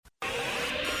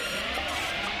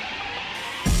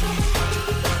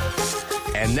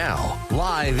And now,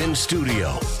 live in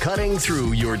studio, cutting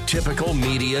through your typical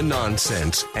media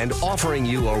nonsense and offering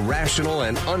you a rational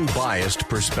and unbiased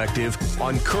perspective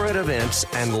on current events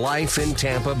and life in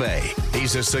Tampa Bay.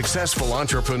 He's a successful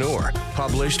entrepreneur,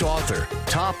 published author,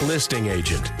 top listing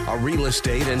agent, a real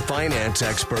estate and finance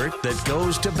expert that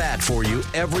goes to bat for you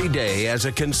every day as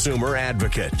a consumer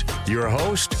advocate. Your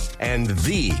host and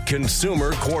the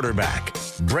consumer quarterback,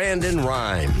 Brandon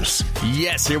Rhymes.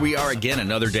 Yes, here we are again,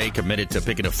 another day committed to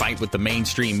picking a fight with the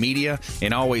mainstream media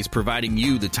and always providing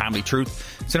you the timely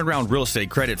truth centered around real estate,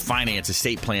 credit, finance,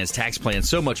 estate plans, tax plans,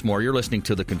 so much more. You're listening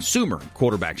to the Consumer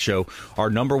Quarterback Show. Our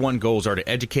number one goals are to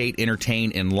educate,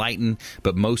 entertain, enlighten,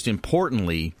 but most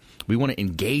importantly, we want to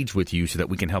engage with you so that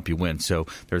we can help you win. So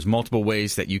there's multiple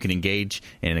ways that you can engage,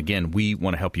 and again, we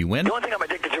want to help you win. The only thing I'm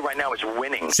addicted to right now is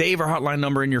winning. Save our hotline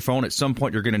number in your phone. At some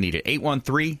point, you're going to need it.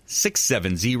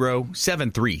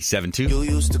 813-670-7372. You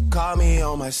used to call me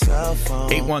on my cell phone.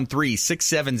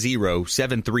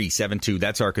 813-670-7372.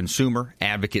 That's our consumer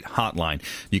advocate hotline.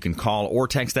 You can call or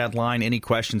text that line. Any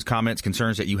questions, comments,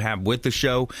 concerns that you have with the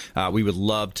show, we would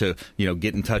love to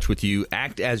get in touch with you.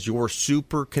 Act as your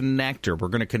super connector. We're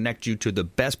going to connect you to the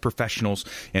best professionals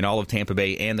in all of Tampa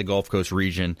Bay and the Gulf Coast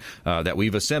region that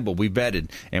we've assembled, we've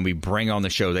vetted, and we bring on the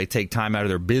show. They take time out of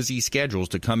their busy schedules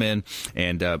to come in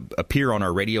and appear on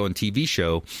our radio and TV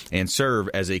show and serve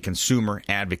as a consumer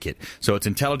advocate. So it's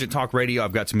Intelligent Talk Radio.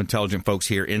 I've got some intelligent folks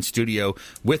here in studio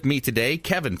with me today.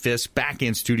 Kevin Fisk back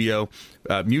in studio,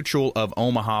 Mutual of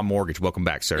Omaha Mortgage. Welcome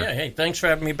back, sir. Yeah, hey, thanks for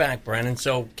having me back, Brandon.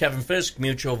 So Kevin Fisk,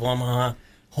 Mutual of Omaha,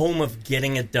 home of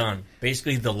getting it done.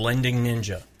 Basically the lending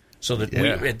ninja. So that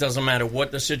it doesn't matter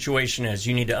what the situation is.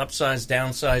 You need to upsize,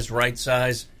 downsize, right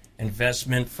size,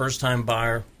 investment, first-time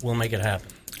buyer. We'll make it happen.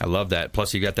 I love that.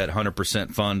 Plus, you got that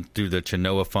 100% fund through the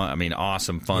Chenoa fund. I mean,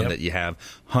 awesome fund that you have.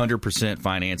 100%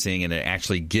 financing, and it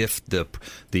actually gift the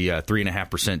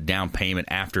 3.5% down payment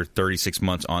after 36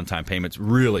 months on-time payments.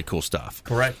 Really cool stuff.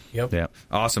 Correct. Yep. Yeah.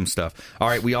 Awesome stuff. All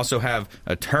right. We also have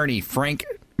attorney Frank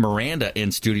Miranda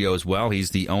in studio as well. He's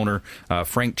the owner,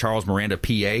 Frank Charles Miranda,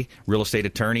 PA, real estate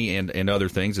attorney, and other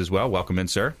things as well. Welcome in,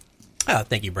 sir.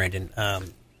 Thank you, Brandon.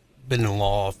 Been in the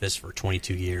law office for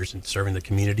 22 years and serving the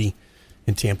community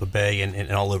in Tampa Bay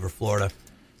and all over Florida.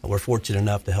 We're fortunate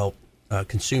enough to help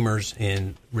consumers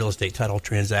in real estate title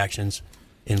transactions,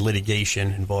 in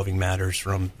litigation involving matters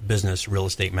from business, real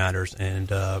estate matters, and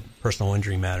personal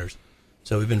injury matters.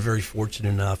 So we've been very fortunate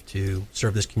enough to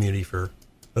serve this community for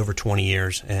over 20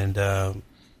 years, and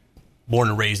born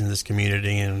and raised in this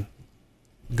community and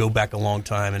go back a long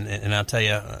time. And I'll tell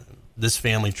you, this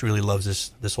family truly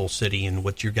loves this whole city and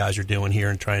what you guys are doing here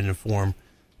and trying to inform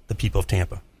the people of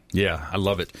Tampa. Yeah, I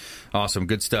love it. Awesome.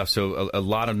 Good stuff. So a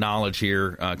lot of knowledge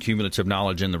here, cumulative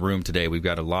knowledge in the room today. We've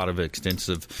got a lot of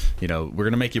extensive, we're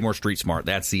going to make you more street smart.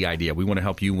 That's the idea. We want to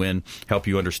help you win, help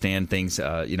you understand things,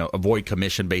 avoid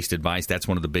commission-based advice. That's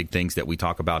one of the big things that we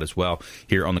talk about as well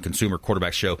here on the Consumer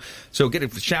Quarterback Show. So get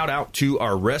a shout out to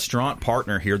our restaurant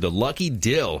partner here. The Lucky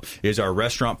Dill is our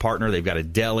restaurant partner. They've got a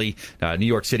deli, New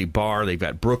York City bar. They've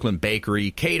got Brooklyn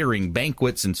Bakery, catering,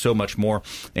 banquets, and so much more.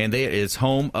 And they is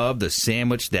home of the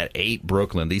sandwich that ate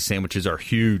Brooklyn. These sandwiches are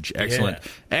huge.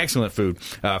 Excellent food.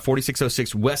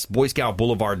 4606 West Boy Scout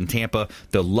Boulevard in Tampa.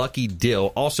 The Lucky Dill.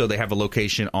 Also, they have a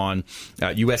location on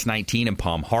US 19 in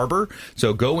Palm Harbor.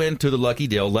 So go into the Lucky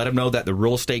Dill. Let them know that the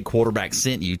real estate quarterback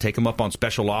sent you. Take them up on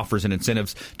special offers and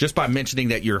incentives just by mentioning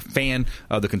that you're a fan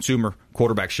of the Consumer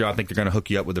Quarterback Show. I think they're going to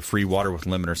hook you up with a free water with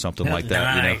lemon or something like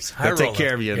that. Nice. They'll take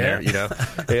care of you in there.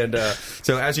 And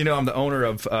so as you know, I'm the owner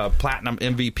of Platinum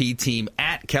MVP team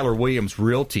at Keller Williams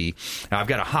Realty. I've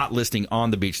got a hot listing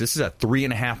on the beach. This is a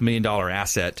 $3.5 million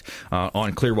asset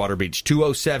on Clearwater Beach.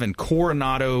 207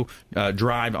 Coronado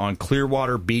Drive on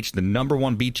Clearwater Beach, the number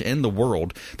one beach in the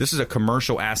world. This is a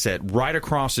commercial asset right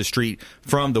across the street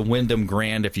from the Wyndham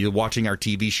Grand. If you're watching our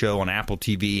TV show on Apple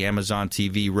TV, Amazon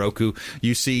TV, Roku,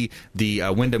 you see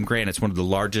the Wyndham Grand. It's one of the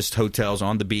largest hotels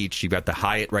on the beach. You've got the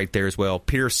Hyatt right there as well,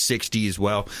 Pier 60 as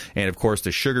well, and of course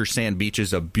the Sugar Sand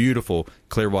Beaches, a beautiful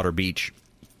Clearwater Beach.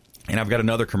 And I've got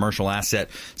another commercial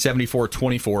asset,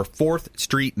 7424 4th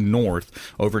Street North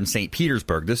over in St.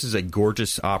 Petersburg. This is a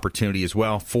gorgeous opportunity as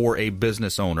well for a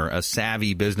business owner, a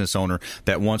savvy business owner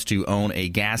that wants to own a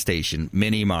gas station,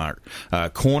 mini mart,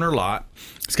 corner lot.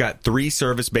 It's got 3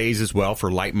 service bays as well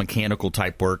for light mechanical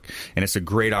type work, and it's a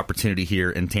great opportunity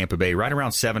here in Tampa Bay, right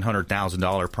around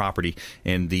 $700,000 property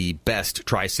in the best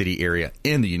Tri-City area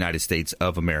in the United States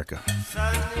of America.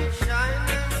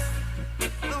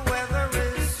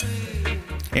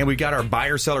 And we've got our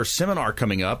buyer-seller seminar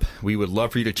coming up. We would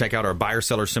love for you to check out our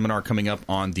buyer-seller seminar coming up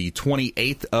on the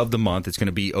 28th of the month. It's going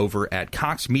to be over at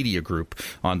Cox Media Group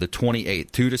on the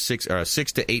 28th,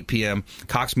 6 to 8 p.m.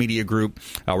 Cox Media Group.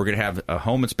 We're going to have a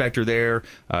home inspector there.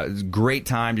 Great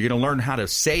time. You're going to learn how to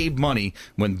save money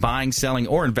when buying, selling,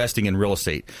 or investing in real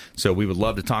estate. So we would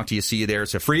love to talk to you, see you there.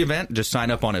 It's a free event. Just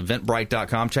sign up on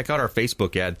eventbrite.com. Check out our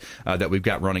Facebook ad that we've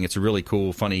got running. It's a really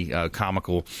cool, funny,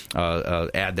 comical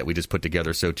ad that we just put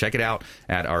together. So check it out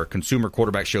at our Consumer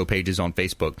Quarterback Show pages on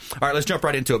Facebook. All right, let's jump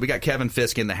right into it. We got Kevin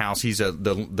Fisk in the house. He's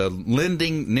the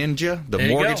lending ninja, the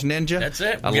mortgage ninja. That's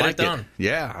it. I Get like it done.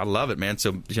 Yeah, I love it, man.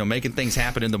 So making things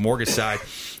happen in the mortgage side,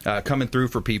 coming through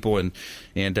for people, and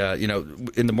in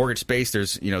the mortgage space,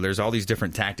 there's all these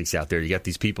different tactics out there. You got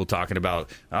these people talking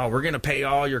about, oh, we're going to pay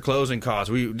all your closing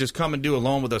costs. We just come and do a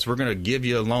loan with us. We're going to give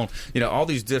you a loan. All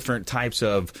these different types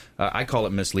of, I call it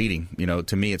misleading.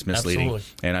 To me, it's misleading.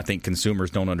 Absolutely. And I think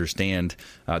consumers don't understand.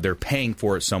 They're paying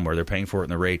for it somewhere. They're paying for it in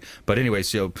the rate. But anyway,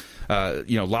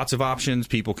 lots of options.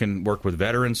 People can work with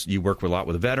veterans. You work a lot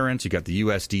with veterans. You got the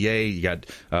USDA. You got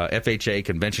FHA,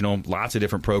 conventional, lots of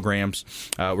different programs.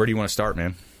 Where do you want to start,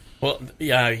 man? Well,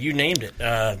 yeah, you named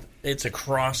it. It's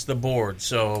across the board.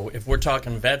 So if we're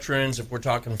talking veterans, if we're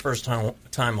talking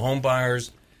first-time home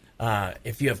buyers,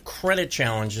 if you have credit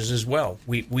challenges as well,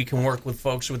 we can work with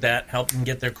folks with that, help them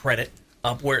get their credit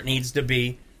up where it needs to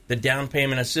be. The down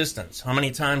payment assistance. How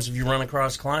many times have you run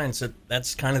across clients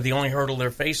that's kind of the only hurdle they're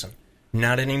facing?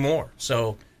 Not anymore.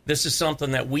 So this is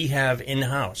something that we have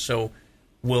in-house. So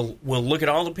we'll look at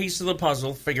all the pieces of the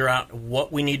puzzle, figure out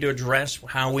what we need to address,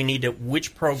 how we need to,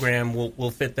 which program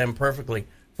will fit them perfectly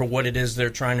for what it is they're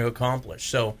trying to accomplish.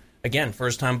 So again,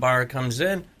 first-time buyer comes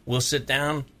in, we'll sit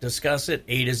down, discuss it,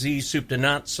 A to Z, soup to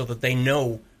nuts, so that they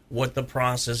know what the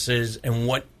process is and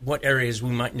what areas we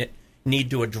might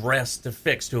need to address, to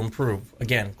fix, to improve.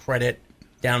 Again, credit,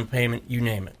 down payment, you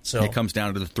name it. So it comes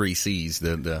down to the 3 C's,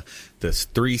 the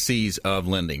 3 C's of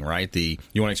lending, right? You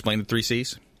want to explain the 3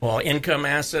 C's? Well, income,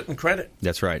 asset, and credit.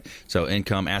 That's right. So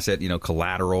income, asset,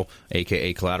 collateral,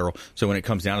 a.k.a. collateral. So when it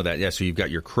comes down to that, so you've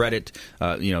got your credit.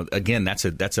 Again, that's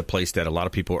a place that a lot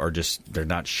of people are they're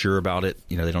not sure about it.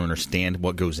 They don't understand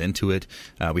what goes into it.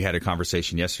 We had a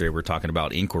conversation yesterday. We were talking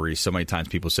about inquiries. So many times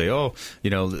people say,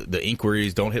 the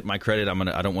inquiries don't hit my credit.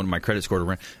 I don't want my credit score to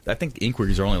run. I think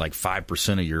inquiries are only like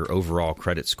 5% of your overall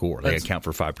credit score. They account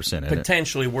for 5%.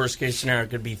 Potentially, worst case scenario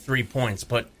could be 3 points.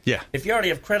 But yeah, if you already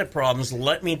have credit problems,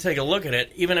 let me take a look at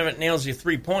it, even if it nails you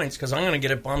 3 points, because I'm going to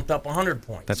get it bumped up 100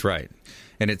 points. That's right.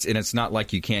 And it's not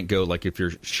like you can't go, like if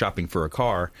you're shopping for a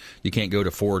car, you can't go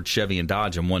to Ford, Chevy, and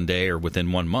Dodge in one day or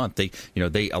within 1 month.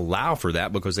 They allow for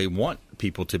that because they want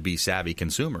people to be savvy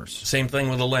consumers. Same thing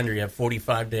with a lender. You have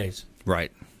 45 days.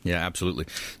 Right. Yeah, absolutely.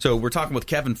 So we're talking with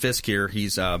Kevin Fisk here.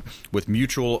 He's with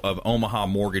Mutual of Omaha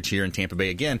Mortgage here in Tampa Bay.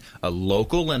 Again, a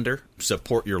local lender.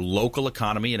 Support your local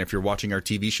economy. And if you're watching our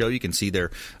TV show, you can see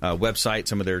their website,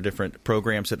 some of their different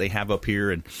programs that they have up here.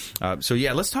 And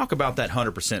let's talk about that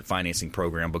 100% financing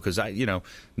program, because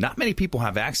not many people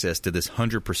have access to this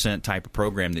 100% type of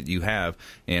program that you have.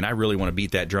 And I really want to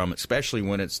beat that drum, especially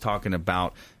when it's talking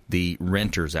about the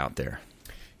renters out there.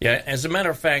 Yeah, as a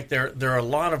matter of fact, there are a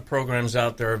lot of programs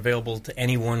out there available to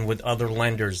anyone with other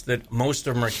lenders. That most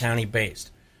of them are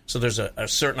county-based. So there's a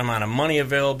certain amount of money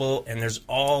available, and there's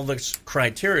all the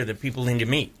criteria that people need to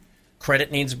meet.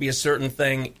 Credit needs to be a certain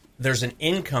thing. There's an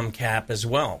income cap as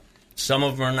well. Some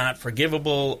of them are not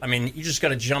forgivable. I mean, you just got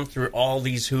to jump through all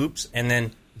these hoops, and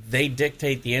then they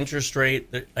dictate the interest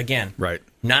rate. Again, right.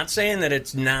 Not saying that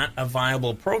it's not a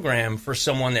viable program for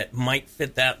someone that might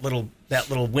fit that little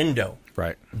window.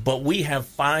 Right. But we have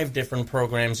 5 different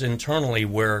programs internally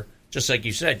where, just like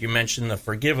you said, you mentioned the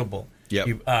forgivable.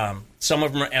 Yep. Some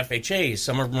of them are FHAs.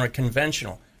 Some of them are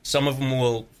conventional. Some of them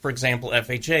will, for example,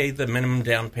 FHA, the minimum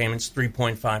down payment's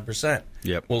 3.5%.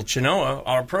 Yep. Well, Chenoa,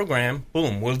 our program,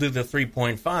 boom, we'll do the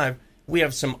 3.5. We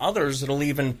have some others that'll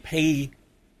even pay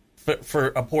for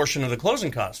a portion of the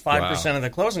closing costs, 5% of the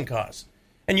closing costs.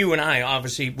 And you and I,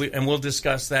 obviously, and we'll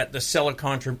discuss that, the seller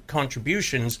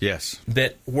contributions. Yes.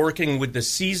 That working with the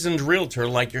seasoned realtor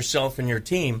like yourself and your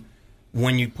team,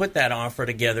 when you put that offer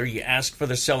together, you ask for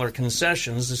the seller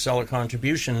concessions, the seller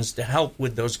contributions, to help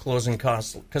with those closing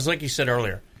costs. Because like you said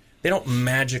earlier, they don't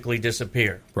magically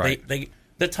disappear. Right.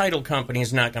 The title company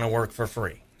is not going to work for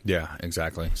free. Yeah,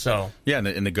 exactly. So yeah,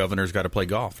 and the governor's got to play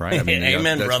golf, right? I mean,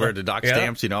 Amen, that's brother. where the dock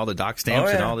stamps, all the dock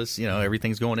stamps and all this,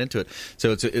 everything's going into it.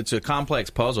 So it's a complex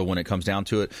puzzle when it comes down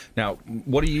to it. Now,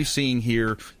 what are you seeing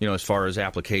here? As far as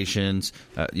applications,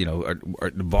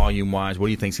 volume wise, what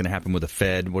do you think is going to happen with the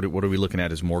Fed? What are we looking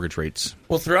at as mortgage rates?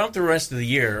 Well, throughout the rest of the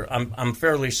year, I'm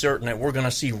fairly certain that we're going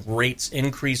to see rates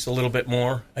increase a little bit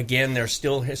more. Again, they're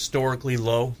still historically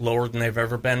low, lower than they've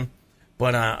ever been.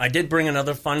 But I did bring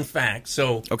another fun fact.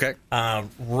 So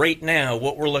right now,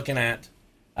 what we're looking at,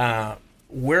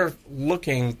 we're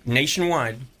looking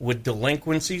nationwide with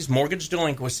delinquencies, mortgage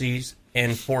delinquencies,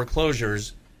 and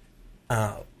foreclosures.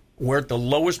 We're at the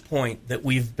lowest point that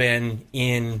we've been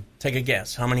in, take a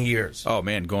guess, how many years? Oh,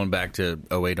 man, going back to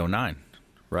 08, 09,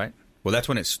 right? Well, that's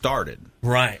when it started.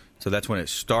 Right. So that's when it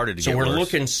started to get worse. So we're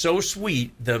worse. looking so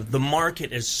sweet. The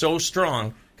market is so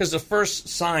strong. Because the first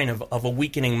sign of a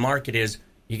weakening market is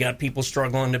you got people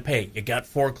struggling to pay. You got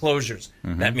foreclosures.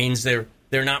 Mm-hmm. That means they're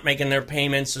not making their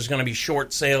payments. There's going to be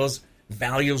short sales.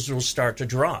 Values will start to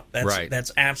drop.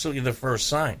 That's absolutely the first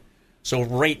sign. So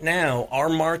right now, our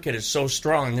market is so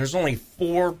strong. There's only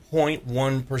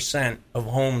 4.1% of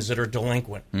homes that are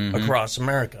delinquent across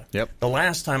America. Yep. The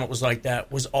last time it was like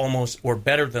that was almost, or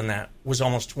better than that, was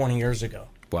almost 20 years ago.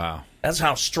 Wow. That's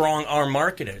how strong our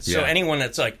market is. Yeah. So anyone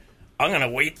that's like, I'm going to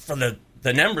wait for the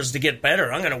numbers to get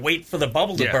better. I'm going to wait for the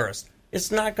bubble to burst.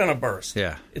 It's not going to burst.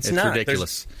 Yeah, it's not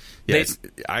ridiculous.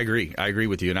 I agree. I agree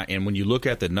with you. And when you look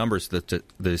at the numbers, the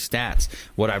stats,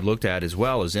 what I've looked at as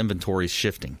well is inventory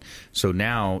shifting. So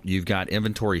now you've got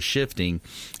inventory shifting,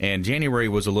 and January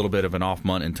was a little bit of an off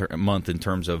month in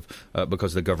terms of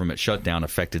because the government shutdown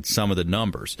affected some of the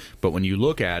numbers. But when you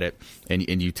look at it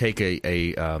and you take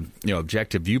a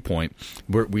objective viewpoint,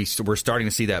 we're starting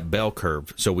to see that bell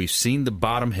curve. So we've seen the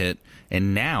bottom hit.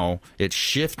 And now it's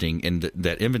shifting, and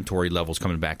that inventory level's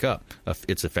coming back up.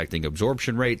 It's affecting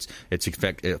absorption rates. It's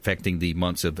affecting the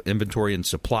months of inventory and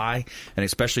supply, and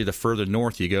especially the further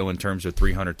north you go in terms of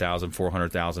 300,000,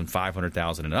 400,000,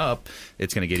 500,000 and up,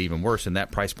 it's going to get even worse in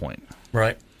that price point.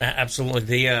 Right,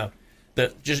 absolutely.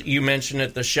 You mentioned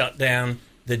it, the shutdown,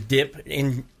 the dip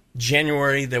in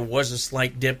January. There was a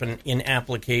slight dip in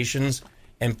applications,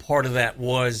 and part of that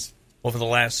was over the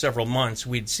last several months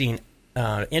we'd seen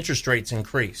interest rates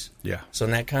increase. Yeah. So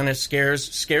that kind of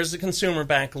scares the consumer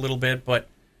back a little bit. But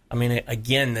I mean,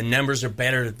 again, the numbers are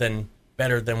better than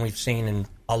we've seen in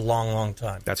a long, long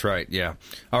time. That's right. Yeah.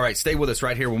 All right. Stay with us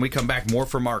right here. When we come back, more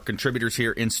from our contributors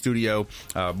here in studio.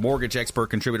 Mortgage expert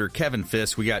contributor Kevin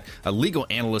Fisk. We got a legal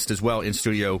analyst as well in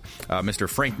studio, Mr.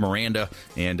 Frank Miranda,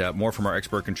 and more from our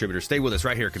expert contributors. Stay with us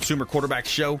right here. Consumer Quarterback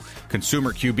Show,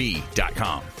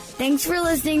 ConsumerQB.com. Thanks for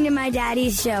listening to my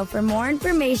daddy's show. For more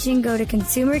information, go to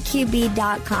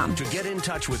ConsumerQB.com. To get in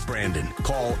touch with Brandon,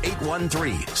 call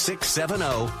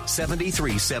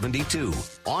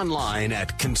 813-670-7372. Online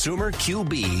at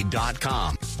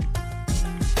ConsumerQB.com.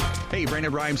 Hey,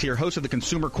 Brandon Rhymes here, host of the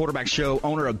Consumer Quarterback Show,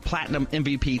 owner of Platinum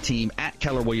MVP team at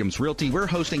Keller Williams Realty. We're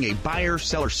hosting a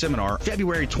buyer-seller seminar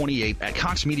February 28th at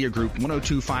Cox Media Group,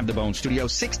 1025 The Bone Studio,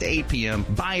 6 to 8 p.m.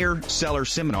 Buyer-seller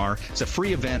seminar. It's a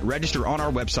free event. Register on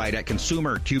our website at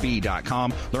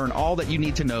ConsumerQB.com. Learn all that you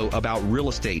need to know about real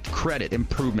estate, credit,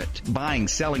 improvement, buying,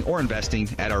 selling, or investing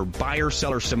at our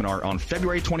buyer-seller seminar on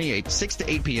February 28th, 6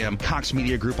 to 8 p.m. Cox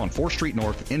Media Group on 4th Street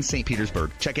North in St.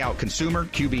 Petersburg. Check out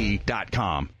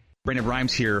ConsumerQB.com. Brandon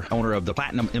Rhymes here, owner of the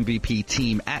Platinum MVP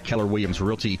team at Keller Williams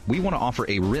Realty. We want to offer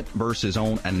a rent versus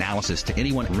own analysis to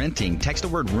anyone renting. Text the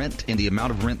word rent and the amount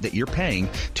of rent that you're paying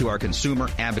to our consumer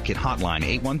advocate hotline,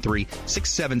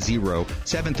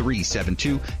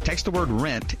 813-670-7372. Text the word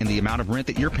rent and the amount of rent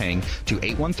that you're paying to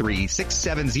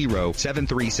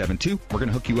 813-670-7372. We're going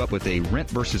to hook you up with a rent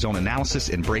versus own analysis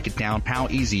and break it down how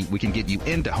easy we can get you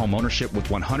into home ownership with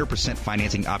 100%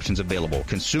 financing options available.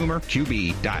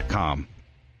 ConsumerQB.com.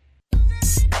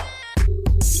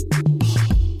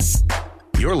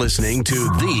 You're listening to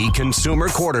the Consumer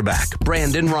Quarterback,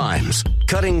 Brandon Rhymes,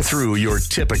 cutting through your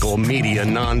typical media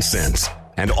nonsense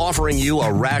and offering you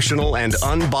a rational and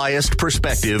unbiased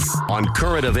perspective on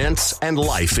current events and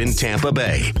life in Tampa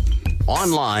Bay.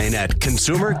 Online at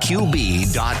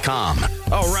ConsumerQB.com.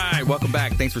 All right, welcome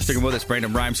back. Thanks for sticking with us.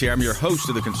 Brandon Rhymes here. I'm your host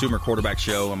of the Consumer Quarterback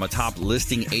Show. I'm a top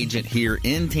listing agent here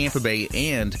in Tampa Bay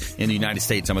and in the United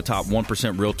States. I'm a top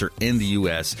 1% realtor in the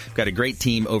U.S. We've got a great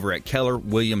team over at Keller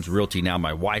Williams Realty. Now,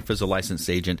 my wife is a licensed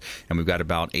agent, and we've got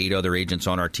about 8 other agents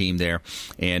on our team there.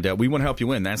 And we want to help you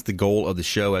win. That's the goal of the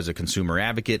show as a consumer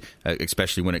advocate,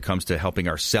 especially when it comes to helping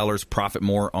our sellers profit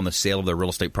more on the sale of their real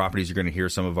estate properties. You're going to hear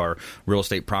some of our real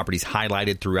estate properties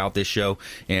highlighted throughout this show.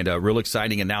 And a real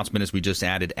exciting announcement is we just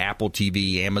added Apple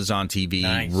TV, Amazon TV,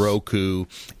 Nice. Roku,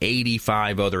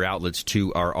 85 other outlets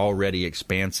to our already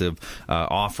expansive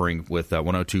offering with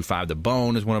 102.5 The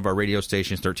Bone is one of our radio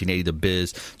stations, 1380 The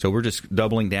Biz. So we're just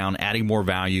doubling down, adding more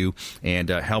value, and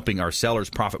helping our sellers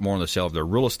profit more on the sale of their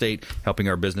real estate, helping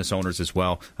our business owners as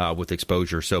well with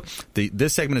exposure. So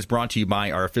this segment is brought to you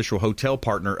by our official hotel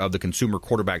partner of the Consumer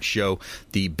Quarterback Show,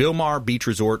 the Bilmar Beach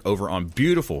Resort over on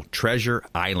beautiful Treasure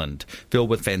Island, filled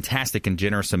with fantastic and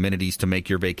generous amenities to make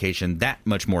your vacation that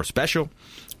much more special.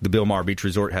 The Bilmar Beach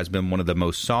Resort has been one of the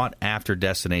most sought-after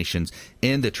destinations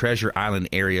in the Treasure Island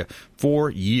area for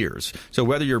years. So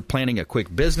whether you're planning a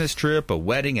quick business trip, a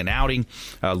wedding, an outing,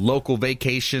 a local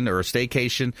vacation or a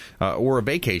staycation, or a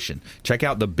vacation, check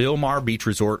out the Bilmar Beach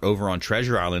Resort over on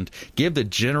Treasure Island. Give the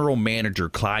general manager,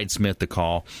 Clyde Smith, the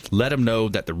call. Let him know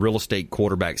that the real estate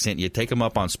quarterback sent you. Take him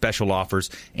up on special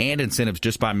offers and incentives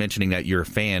just by mentioning that you're a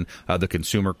fan of the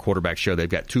Consumer Quarterback Show. They've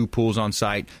got 2 pools on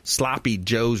site, Sloppy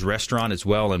Joe's restaurant as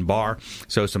well, and bar.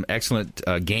 So some excellent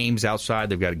games outside.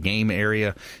 They've got a game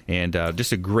area and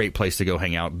just a great place to go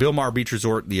hang out. Bilmar Beach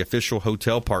Resort, the official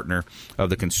hotel partner of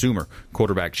the Consumer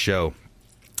Quarterback Show.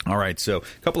 All right, so a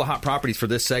couple of hot properties for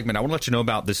this segment. I want to let you know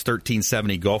about this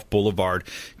 1370 Gulf Boulevard,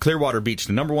 Clearwater Beach,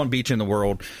 the number 1 beach in the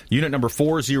world. Unit number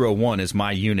 401 is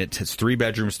my unit. It's 3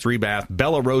 bedrooms, 3 bath,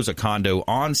 Bella Rosa condo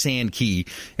on Sand Key,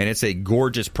 and it's a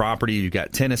gorgeous property. You've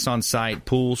got tennis on site,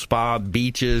 pool, spa,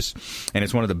 beaches, and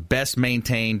it's one of the best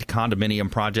maintained condominium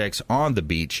projects on the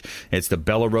beach. It's the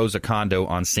Bella Rosa condo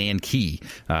on Sand Key,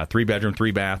 3 bedroom,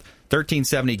 3 bath.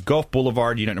 1370 Gulf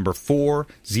Boulevard, unit number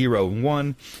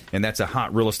 401, and that's a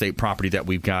hot real estate property that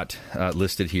we've got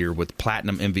listed here with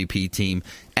Platinum MVP team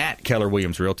at Keller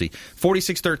Williams Realty.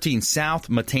 4613 South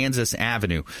Matanzas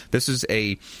Avenue. This is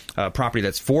a property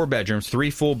that's 4 bedrooms, 3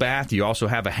 full bath. You also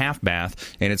have a half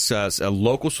bath, and it's a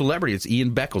local celebrity. It's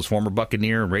Ian Beckles, former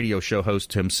Buccaneer and radio show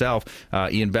host himself,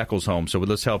 Ian Beckles' home. So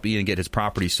let's help Ian get his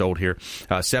property sold here.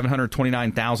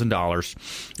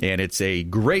 $729,000, and it's a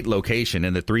great location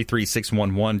in the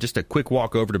 33611. Just a quick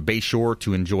walk over to Bayshore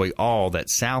to enjoy all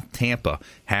that South Tampa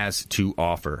has to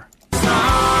offer.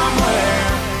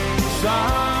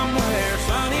 Somewhere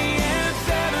sunny and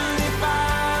 75.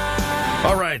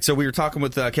 All right, so we were talking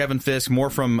with Kevin Fisk, more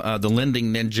from the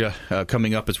Lending Ninja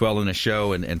coming up as well in the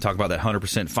show, and talk about that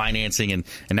 100% financing. And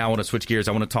now I want to switch gears.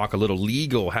 I want to talk a little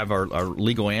legal, have our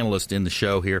legal analyst in the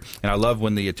show here. And I love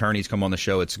when the attorneys come on the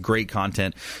show. It's great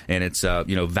content, and it's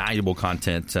valuable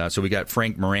content. So we got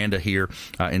Frank Miranda here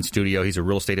in studio. He's a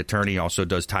real estate attorney, also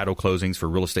does title closings for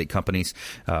real estate companies,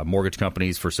 mortgage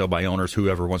companies, for sale by owners,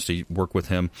 whoever wants to work with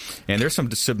him. And there's some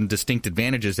distinct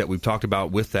advantages that we've talked about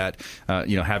with that,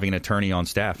 having an attorney on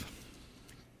staff.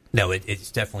 No,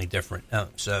 it's definitely different.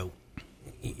 So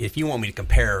if you want me to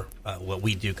compare what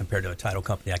we do compared to a title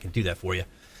company, I can do that for you.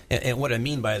 And what I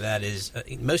mean by that is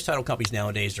most title companies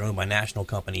nowadays are owned by national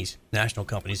companies. National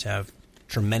companies have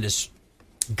tremendous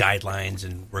guidelines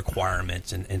and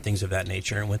requirements and things of that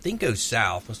nature. And when things go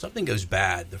south, when something goes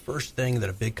bad, the first thing that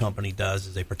a big company does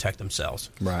is they protect themselves.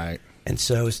 Right. And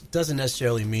so it doesn't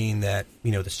necessarily mean that,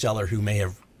 the seller who may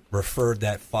have referred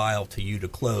that file to you to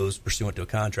close pursuant to a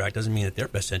contract doesn't mean that their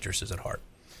best interest is at heart.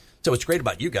 So what's great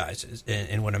about you guys is,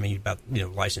 and what I mean about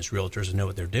licensed realtors and know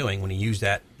what they're doing, when you use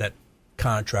that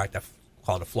contract, I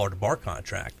call it a Florida bar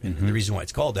contract. And the reason why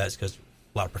it's called that is because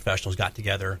a lot of professionals got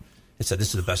together and said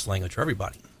this is the best language for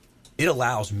everybody. It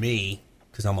allows me,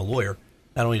 because I'm a lawyer,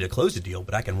 not only to close the deal,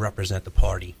 but I can represent the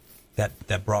party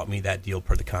that brought me that deal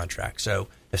per the contract. So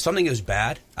if something goes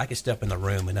bad, I can step in the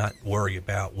room and not worry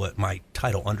about what my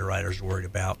title underwriters are worried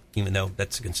about, even though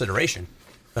that's a consideration.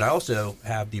 But I also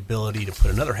have the ability to put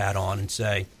another hat on and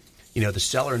say, the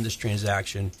seller in this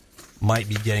transaction might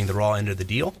be getting the raw end of the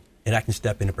deal, and I can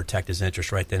step in and protect his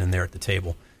interest right then and there at the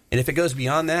table. And if it goes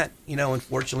beyond that,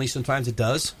 unfortunately, sometimes it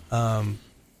does,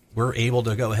 we're able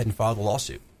to go ahead and file the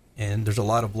lawsuit. And there's a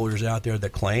lot of lawyers out there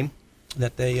that claim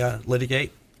that they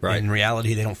litigate. Right. In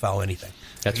reality, they don't file anything.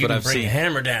 That's what I've seen. Bring a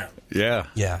hammer down. Yeah.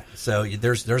 Yeah. So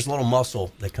there's a little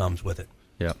muscle that comes with it.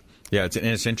 Yeah. Yeah,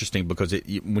 it's interesting because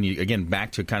when you, again,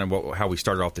 back to kind of how we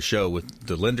started off the show with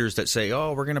the lenders that say,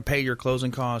 oh, we're going to pay your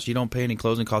closing costs. You don't pay any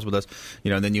closing costs with us.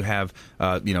 And then you have,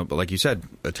 like you said,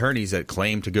 attorneys that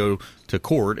claim to go to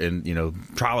court and,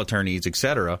 trial attorneys, et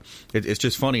cetera. It's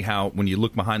just funny how when you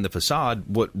look behind the facade,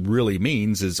 what really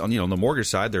means is, on the mortgage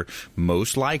side, they're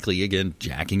most likely, again,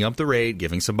 jacking up the rate,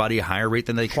 giving somebody a higher rate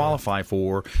than they qualify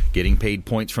for, getting paid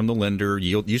points from the lender.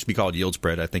 Yield used to be called yield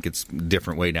spread. I think it's a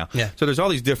different way now. Yeah. So there's all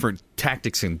these different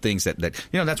tactics and things that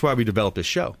that's why we developed this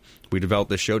show. We developed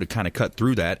this show to kind of cut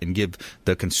through that and give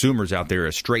the consumers out there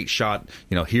a straight shot.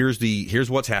 Here's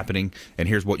what's happening, and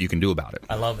here's what you can do about it.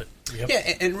 I love it. Yep.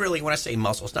 Yeah, and really, when I say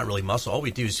muscle, it's not really muscle. All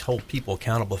we do is hold people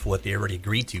accountable for what they already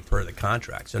agreed to per the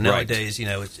contract. So nowadays,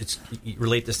 it's you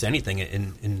relate this to anything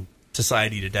in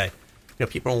society today.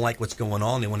 People don't like what's going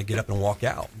on. They want to get up and walk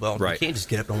out. Well, you can't just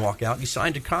get up and walk out. You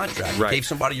signed a contract. You gave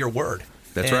somebody your word.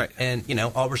 That's right. And,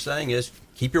 all we're saying is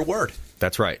keep your word.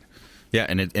 That's right. Yeah,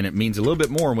 and it means a little bit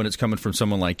more when it's coming from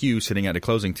someone like you sitting at a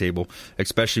closing table,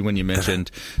 especially when you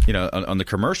mentioned, on the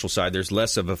commercial side, there's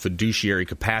less of a fiduciary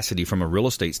capacity from a real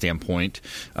estate standpoint,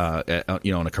 on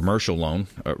a commercial loan,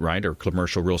 right, or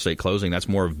commercial real estate closing. That's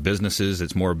more of businesses.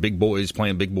 It's more big boys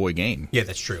playing big boy game. Yeah,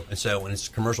 that's true. And so when it's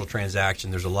a commercial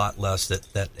transaction, there's a lot less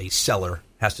that a seller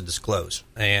has to disclose.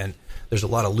 And there's a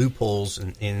lot of loopholes.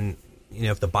 And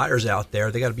if the buyer's out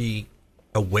there, they got to be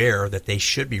aware that they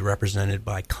should be represented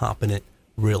by competent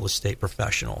real estate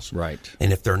professionals. Right.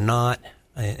 And if they're not,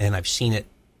 and I've seen it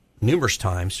numerous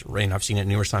times, and I've seen it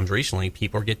numerous times recently,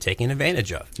 people get taken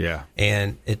advantage of. Yeah.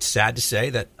 And it's sad to say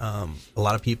that a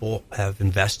lot of people have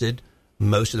invested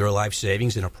most of their life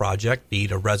savings in a project, be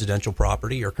it a residential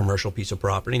property or commercial piece of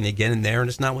property, and they get in there and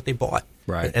it's not what they bought.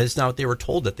 Right. And it's not what they were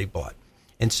told that they bought.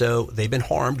 And so they've been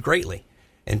harmed greatly.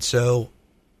 And so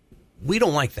we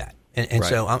don't like that. And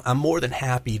so I'm more than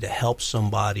happy to help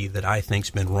somebody that I think's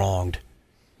been wronged.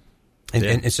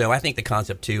 And so I think the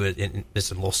concept, too, and this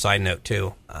is a little side note,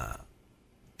 too,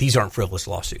 these aren't frivolous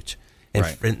lawsuits. And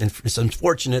it's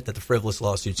unfortunate that the frivolous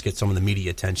lawsuits get some of the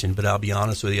media attention, but I'll be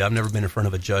honest with you, I've never been in front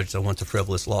of a judge that wants a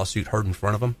frivolous lawsuit heard in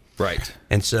front of them. Right.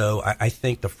 And so I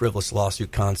think the frivolous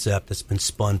lawsuit concept has been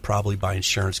spun probably by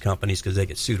insurance companies because they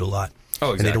get sued a lot.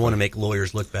 Oh, exactly. And they don't want to make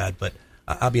lawyers look bad, but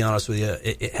I'll be honest with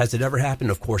you. Has it ever happened?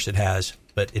 Of course it has,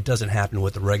 but it doesn't happen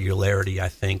with the regularity I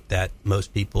think that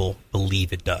most people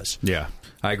believe it does. Yeah,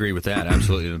 I agree with that.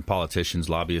 Absolutely. And politicians,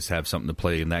 lobbyists have something to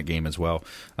play in that game as well.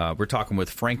 We're talking with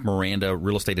Frank Miranda,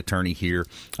 real estate attorney here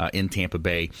in Tampa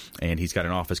Bay, and he's got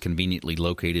an office conveniently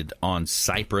located on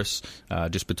Cypress,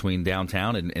 just between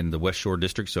downtown and the West Shore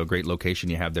District. So a great location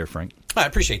you have there, Frank. I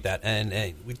appreciate that.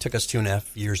 And we took us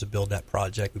 2.5 years to build that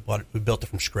project. We built it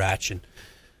from scratch, and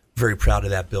very proud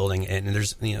of that building. And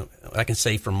there's, I can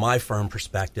say from my firm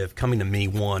perspective, coming to me,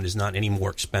 one, is not any more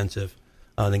expensive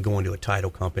than going to a title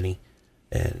company.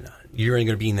 And you're going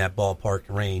to be in that ballpark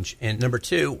range. And number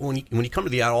two, when you come to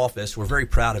the office, we're very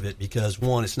proud of it because,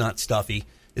 one, it's not stuffy.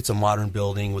 It's a modern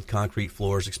building with concrete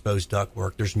floors, exposed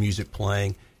ductwork. There's music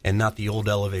playing and not the old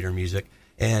elevator music.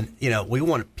 And, we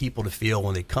want people to feel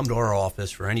when they come to our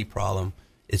office for any problem,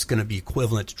 it's going to be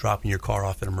equivalent to dropping your car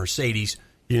off at a Mercedes.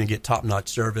 You're going to get top-notch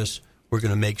service. We're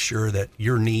going to make sure that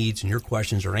your needs and your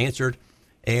questions are answered,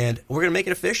 and we're going to make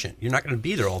it efficient. You're not going to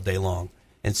be there all day long.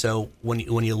 And so when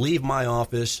you leave my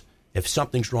office, if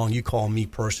something's wrong, you call me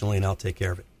personally, and I'll take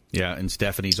care of it. Yeah, and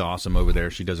Stephanie's awesome over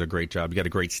there. She does a great job. You got a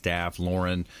great staff.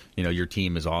 Lauren, your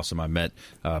team is awesome. I met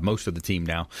most of the team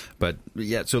now. But,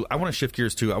 yeah, so I want to shift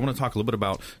gears, too. I want to talk a little bit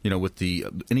about, with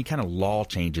any kind of law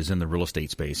changes in the real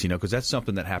estate space, because that's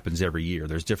something that happens every year.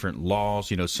 There's different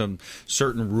laws, some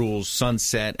certain rules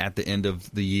sunset at the end of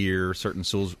the year. Certain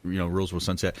rules will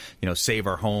sunset, Save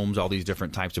Our Homes, all these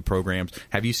different types of programs.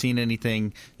 Have you seen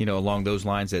anything, along those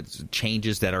lines that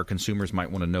changes that our consumers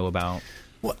might want to know about?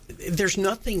 Well, there's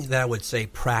nothing that I would say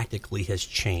practically has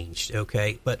changed,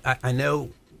 okay? But I know,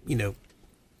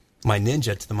 my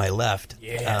ninja to my left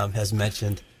has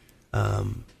mentioned,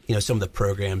 some of the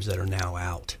programs that are now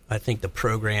out. I think the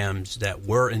programs that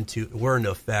were into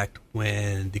effect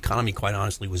when the economy, quite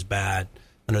honestly, was bad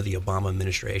under the Obama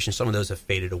administration, some of those have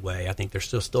faded away. I think there's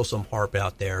still some HARP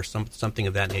out there, something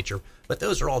of that nature. But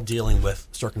those are all dealing with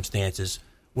circumstances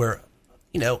where,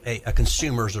 a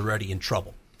consumer is already in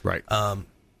trouble. Right.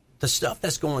 The stuff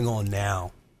that's going on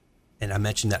now, and I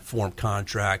mentioned that form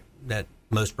contract that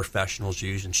most professionals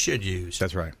use and should use.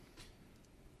 That's right.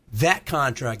 That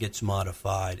contract gets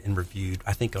modified and reviewed,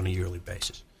 I think, on a yearly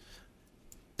basis.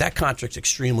 That contract's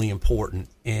extremely important,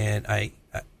 and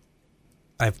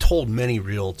I've told many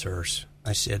realtors,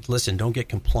 I said, listen, don't get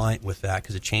compliant with that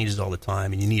because it changes all the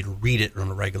time, and you need to read it on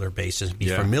a regular basis and be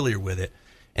familiar with it.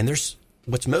 And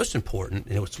what's most important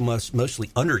and what's mostly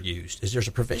underused is there's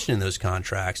a provision in those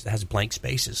contracts that has blank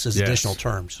spaces, says additional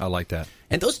terms. I like that.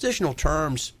 And those additional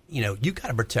terms, you got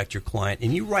to protect your client,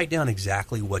 and you write down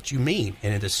exactly what you mean.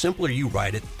 And the simpler you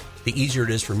write it, the easier it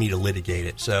is for me to litigate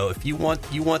it. So if you want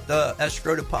the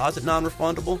escrow deposit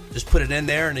non-refundable, just put it in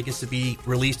there, and it gets to be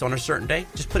released on a certain day.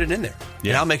 Just put it in there,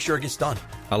 and I'll make sure it gets done.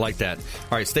 I like that. All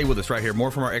right, stay with us right here. More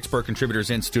from our expert contributors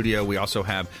in studio. We also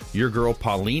have your girl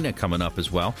Paulina coming up as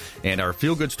well. And our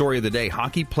feel-good story of the day,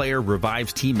 hockey player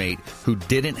revives teammate who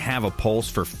didn't have a pulse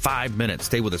for 5 minutes.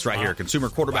 Stay with us right here. Consumer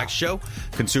Quarterback Show,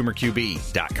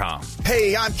 ConsumerQB.com.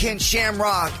 Hey, I'm Ken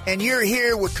Shamrock, and you're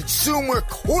here with Consumer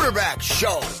Quarterback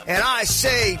Show. And I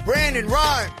say, Brandon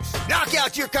Rhymes, knock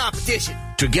out your competition.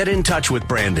 To get in touch with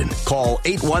Brandon, call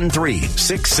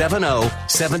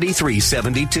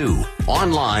 813-670-7372.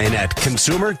 Online at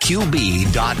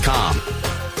ConsumerQB.com.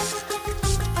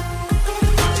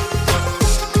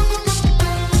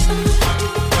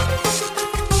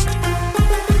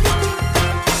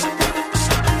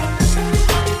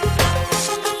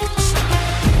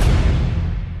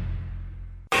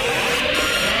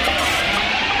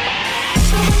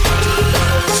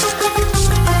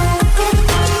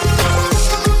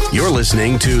 You're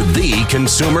listening to The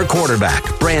Consumer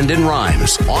Quarterback, Brandon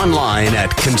Rhymes, online at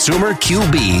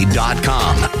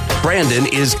ConsumerQB.com. Brandon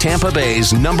is Tampa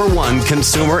Bay's #1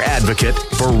 consumer advocate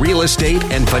for real estate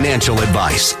and financial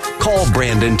advice. Call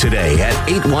Brandon today at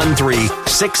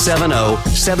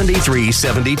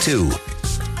 813-670-7372.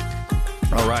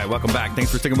 All right, welcome back.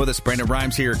 Thanks for sticking with us. Brandon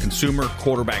Rhymes here, Consumer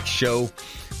Quarterback Show.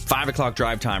 5 o'clock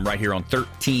drive time right here on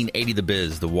 1380 The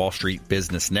Biz, the Wall Street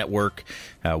Business Network.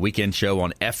 Weekend show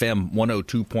on FM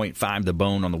 102.5 The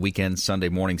Bone on the weekend, Sunday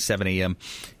morning, 7 a.m.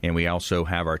 And we also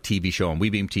have our TV show on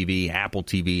WeBeam TV, Apple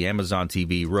TV, Amazon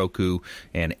TV, Roku,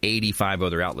 and 85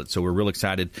 other outlets. So we're real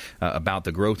excited about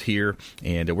the growth here.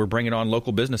 And we're bringing on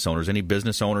local business owners, any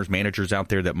business owners, managers out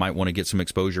there that might want to get some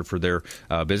exposure for their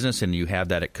business. And you have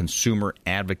that consumer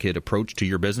advocate approach to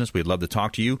your business. We'd love to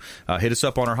talk to you. Hit us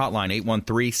up on our hotline,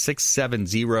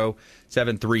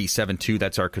 813-670-7372.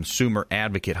 That's our consumer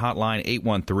advocate hotline,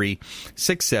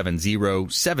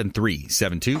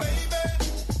 813-670-7372.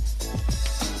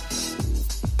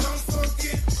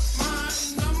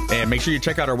 And make sure you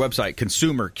check out our website,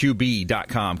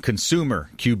 ConsumerQB.com,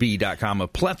 ConsumerQB.com. A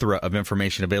plethora of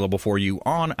information available for you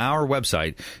on our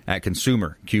website at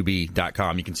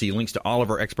ConsumerQB.com. You can see links to all of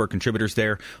our expert contributors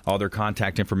there, all their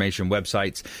contact information,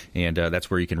 websites, and that's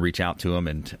where you can reach out to them,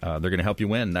 and they're going to help you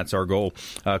win. That's our goal.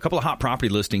 A couple of hot property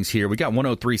listings here. We got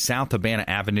 103 South Havana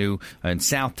Avenue in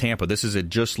South Tampa. This is a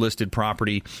just listed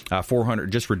property,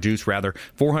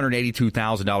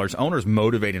 $482,000. Owner's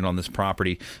motivated on this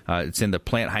property. It's in the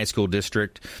Plant High School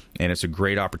District, and it's a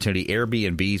great opportunity.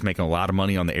 Airbnb's making a lot of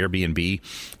money on the Airbnb,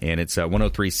 and it's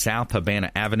 103 South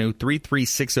Havana Avenue,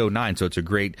 33609. So it's a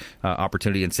great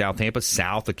opportunity in South Tampa,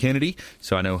 south of Kennedy.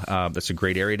 So I know that's a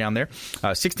great area down there.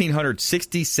 1600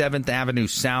 67th Avenue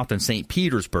South in St.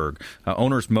 Petersburg.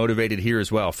 Owner's motivated here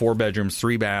as well. 4 bedrooms,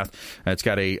 3 bath. It's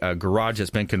got a garage that's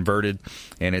been converted,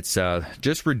 and it's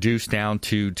just reduced down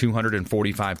to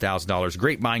 $245,000.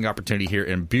 Great buying opportunity here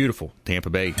in beautiful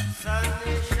Tampa Bay.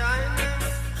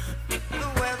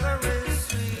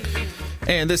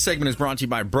 And this segment is brought to you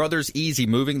by Brothers Easy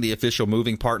Moving. The official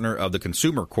moving partner of the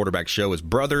Consumer Quarterback Show is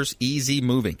Brothers Easy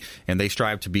Moving. And they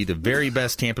strive to be the very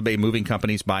best Tampa Bay moving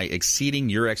companies by exceeding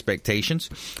your expectations.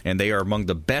 And they are among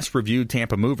the best reviewed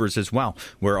Tampa movers as well,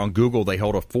 where on Google they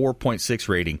hold a 4.6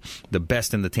 rating, the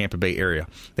best in the Tampa Bay area.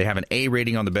 They have an A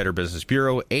rating on the Better Business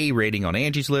Bureau, A rating on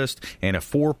Angie's List, and a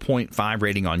 4.5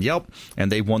 rating on Yelp.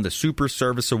 And they've won the Super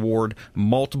Service Award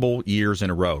multiple years in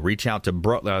a row. Reach out to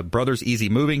Brothers Easy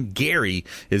Moving. Gary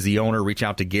is the owner. Reach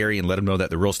out to Gary and let him know that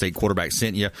the Real Estate Quarterback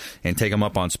sent you, and take him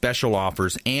up on special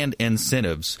offers and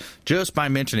incentives just by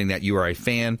mentioning that you are a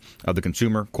fan of the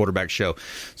Consumer Quarterback Show.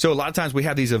 So a lot of times we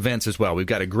have these events as well. We've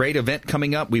got a great event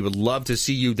coming up. We would love to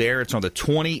see you there. It's on the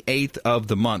 28th of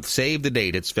the month. Save the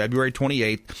date. It's February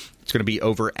 28th. It's going to be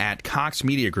over at Cox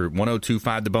Media Group,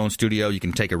 1025 The Bone Studio. You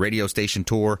can take a radio station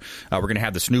tour. We're going to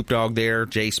have the Snoop Dogg there,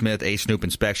 Jay Smith, A Snoop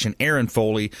Inspection. Aaron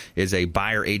Foley is a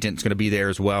buyer agent. It's going to be there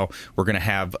as well. We're going to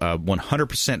have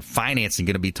 100% financing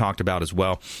going to be talked about as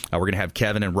well. We're going to have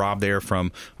Kevin and Rob there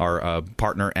from our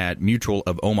partner at Mutual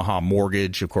of Omaha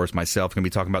Mortgage. Of course, myself going to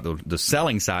be talking about the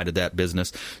selling side of that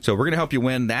business. So we're going to help you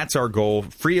win. That's our goal.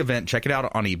 Free event. Check it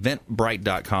out on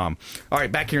eventbrite.com. All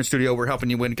right, back here in studio, we're helping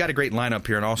you win. Got a great lineup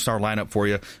here, an all-star lineup for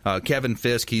you. Kevin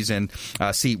Fisk, he's in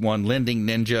seat 1. Lending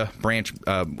Ninja branch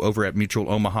over at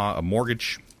Mutual Omaha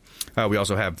Mortgage. We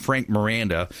also have Frank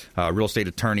Miranda, real estate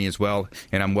attorney as well,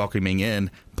 and I'm welcoming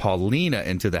in Paulina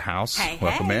into the house. Hi,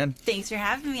 welcome in. Thanks for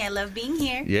having me. I love being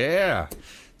here. Yeah.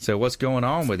 So what's going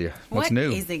on with you? What's new?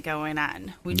 What isn't going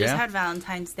on? We just had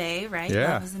Valentine's Day, right?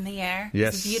 Yeah. Love is in the air.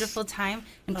 Yes. It's a beautiful time,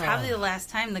 and probably the last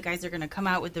time the guys are going to come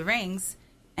out with the rings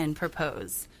and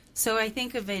propose. So I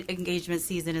think of it, engagement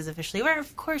season is officially where,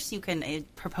 of course, you can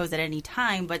propose at any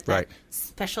time, but that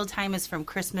special time is from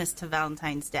Christmas to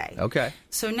Valentine's Day. Okay.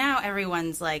 So now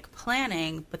everyone's like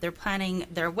planning, but they're planning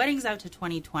their weddings out to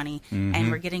 2020,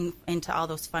 and we're getting into all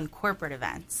those fun corporate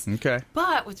events. Okay.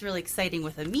 But what's really exciting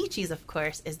with Amici's, of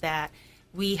course, is that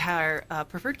we are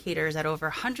preferred caterers at over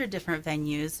 100 different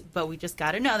venues, but we just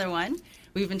got another one.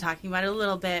 We've been talking about it a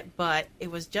little bit, but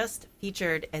it was just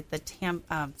featured at the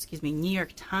New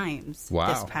York Times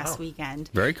this past weekend.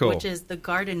 Very cool. Which is the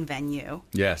Garden Venue.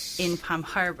 Yes. In Palm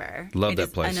Harbor. Love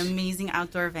that place. It is an amazing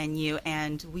outdoor venue,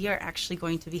 and we are actually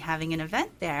going to be having an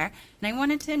event there. And I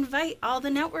wanted to invite all the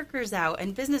networkers out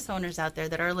and business owners out there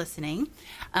that are listening.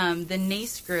 The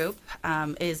NACE group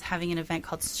is having an event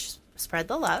called Spread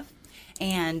the Love.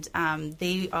 And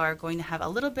they are going to have a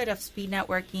little bit of speed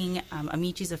networking.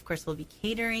 Amici's, of course, will be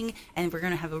catering, and we're going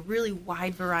to have a really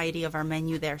wide variety of our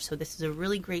menu there. So this is a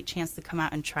really great chance to come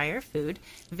out and try our food.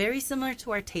 Very similar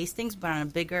to our tastings, but on a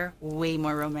bigger, way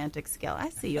more romantic scale. I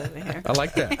see you over here. I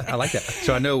like that.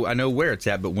 So I know where it's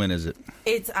at, but when is it?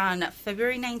 It's on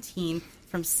February 19th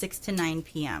from 6 to 9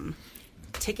 p.m.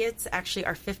 Tickets actually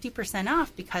are 50%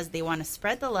 off because they want to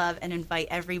spread the love and invite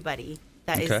everybody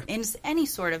that is in any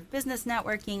sort of business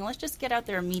networking. Let's just get out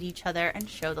there and meet each other and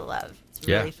show the love. It's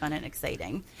really fun and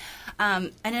exciting.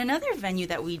 And another venue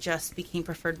that we just became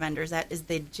preferred vendors at is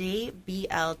the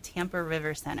JBL Tampa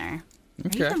River Center.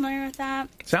 Are you familiar with that?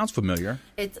 Sounds familiar.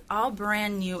 It's all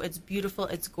brand new. It's beautiful.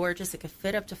 It's gorgeous. It could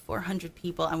fit up to 400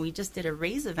 people. And we just did a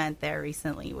raise event there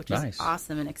recently, which is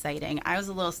awesome and exciting. I was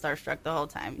a little starstruck the whole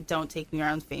time. Don't take me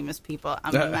around famous people.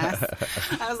 I'm a mess.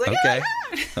 I was like, okay.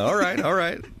 Oh my God. All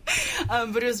right.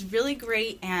 But it was really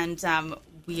great. And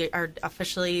we are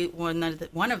officially one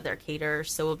of their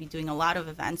caterers, so we'll be doing a lot of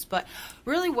events. But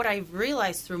really what I've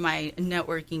realized through my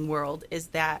networking world is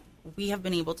that we have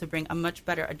been able to bring a much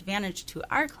better advantage to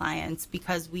our clients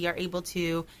because we are able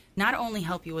to not only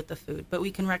help you with the food, but we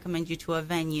can recommend you to a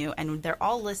venue, and they're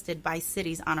all listed by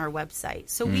cities on our website.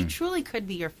 So we truly could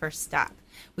be your first stop.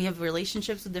 We have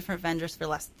relationships with different vendors for the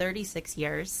last 36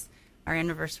 years. Our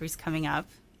anniversary's coming up.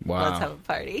 Wow. Let's have a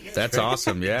party. That's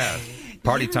awesome, yeah.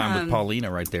 Party time with Paulina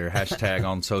right there. Hashtag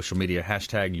on social media.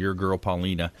 Hashtag your girl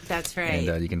Paulina. That's right.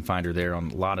 And you can find her there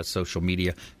on a lot of social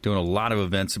media, doing a lot of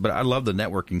events. But I love the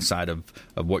networking side of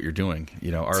what you're doing. You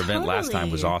know, our event last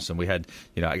time was awesome. We had,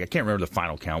 I can't remember the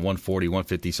final count, 140,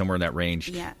 150, somewhere in that range.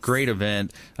 Yes. Great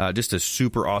event. Just a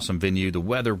super awesome venue. The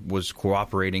weather was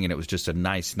cooperating, and it was just a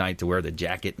nice night to wear the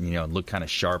jacket and, look kind of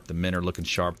sharp. The men are looking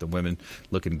sharp. The women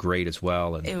looking great as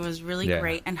well. And it was really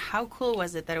great. And how cool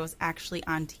was it that it was actually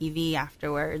on TV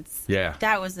afterwards? Yeah.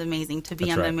 That was amazing to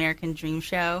be on the American Dream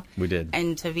Show. We did.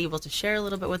 And to be able to share a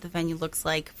little bit what the venue looks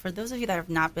like. For those of you that have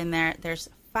not been there, there's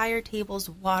fire tables,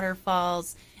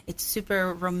 waterfalls. It's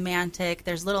super romantic.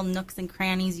 There's little nooks and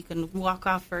crannies. You can walk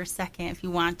off for a second if you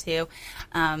want to.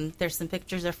 There's some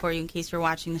pictures there for you in case you're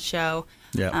watching the show.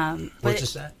 Yeah. Where's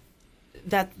this at?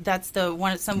 That's the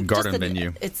one. Garden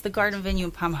venue. It's the Garden Venue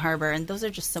in Palm Harbor, and those are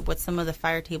just what some of the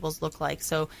fire tables look like.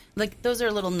 So, those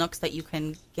are little nooks that you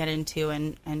can get into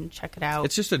and check it out.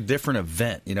 It's just a different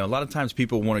event. A lot of times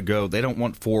people want to go. They don't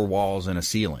want four walls and a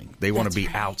ceiling. They want to be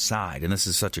outside, and this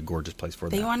is such a gorgeous place for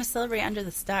them. They want to celebrate under the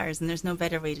stars, and there's no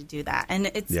better way to do that. And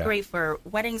it's great for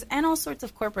weddings and all sorts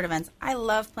of corporate events. I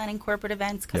love planning corporate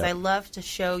events because I love to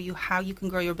show you how you can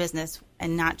grow your business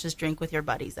and not just drink with your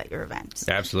buddies at your event.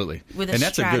 Absolutely. With and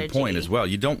that's strategy. a good point as well.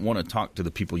 You don't want to talk to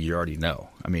the people you already know.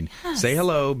 I mean, say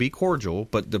hello, be cordial,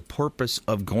 but the purpose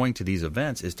of going to these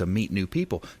events is to meet new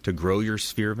people, to grow your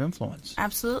sphere of influence.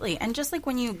 Absolutely. And just like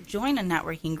when you join a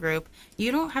networking group,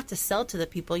 you don't have to sell to the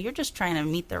people. You're just trying to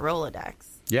meet their Rolodex.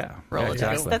 Yeah. Rolodex.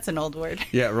 Exactly. That's an old word.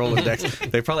 Yeah,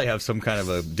 Rolodex. They probably have some kind of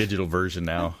a digital version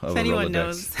now of if anyone a Rolodex.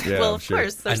 knows. Yeah, well, of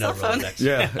course, their cell phone.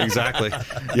 Yeah, exactly.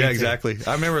 Yeah, exactly.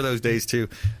 I remember those days, too.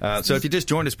 So if you just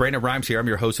joined us, Brandon Rhymes here. I'm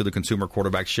your host of the Consumer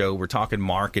Quarterback Show. We're talking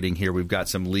marketing here. We've got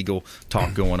some legal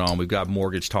talk going on. We've got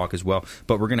mortgage talk as well.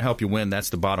 But we're going to help you win.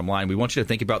 That's the bottom line. We want you to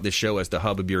think about this show as the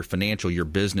hub of your financial, your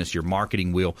business, your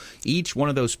marketing wheel. Each one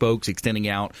of those spokes extending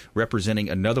out, representing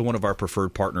another one of our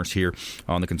preferred partners here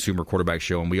on the Consumer Quarterback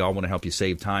Show. And we all want to help you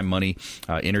save time, money,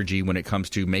 energy when it comes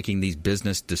to making these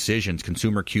business decisions.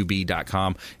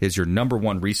 ConsumerQB.com is your number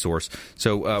one resource.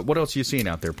 So what else are you seeing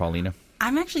out there, Paulina?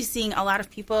 I'm actually seeing a lot of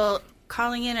people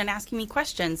calling in and asking me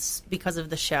questions because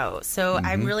of the show. So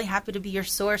I'm really happy to be your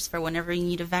source for whenever you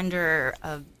need a vendor,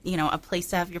 a place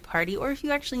to have your party, or if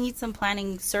you actually need some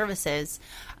planning services.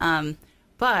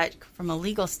 But from a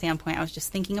legal standpoint, I was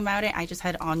just thinking about it. I just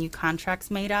had all new contracts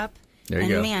made up. There you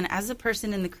go. Man, as a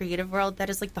person in the creative world, that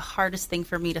is like the hardest thing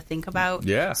for me to think about.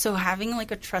 Yeah. So having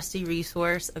like a trusty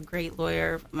resource, a great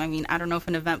lawyer. I mean, I don't know if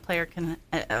an event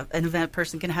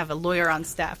person can have a lawyer on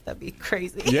staff. That'd be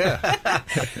crazy. Yeah.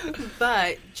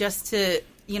 But just to,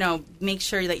 make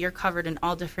sure that you're covered in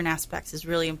all different aspects is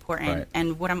really important. Right.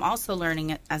 And what I'm also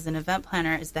learning as an event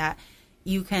planner is that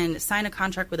you can sign a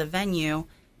contract with a venue,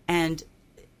 and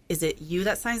is it you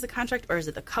that signs the contract, or is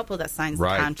it the couple that signs the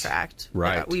contract?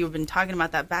 Right. We've been talking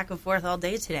about that back and forth all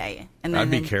day today. And then,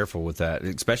 I'd be careful with that,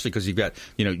 especially because you've got,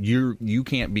 you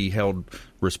can't be held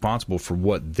responsible for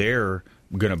what they're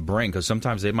going to bring, because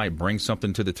sometimes they might bring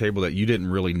something to the table that you didn't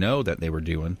really know that they were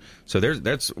doing. So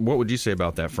that's what would you say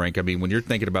about that, Frank? I mean, when you're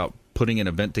thinking about putting an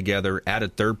event together at a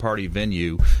third-party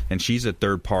venue, and she's a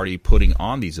third party putting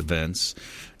on these events,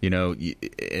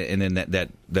 and then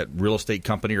that real estate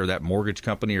company or that mortgage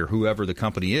company or whoever the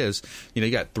company is, you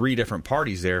got three different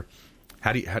parties there.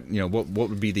 What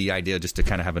would be the idea just to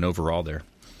kind of have an overall there?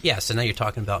 Yeah, so now you're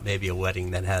talking about maybe a wedding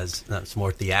that has some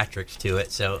more theatrics to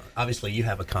it. So obviously you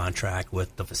have a contract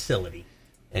with the facility,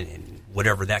 and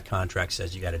whatever that contract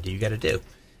says you got to do.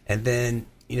 And then,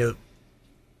 you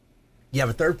have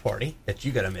a third party that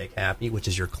you got to make happy, which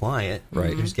is your client,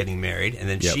 right, who's getting married, and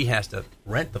then she has to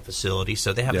rent the facility,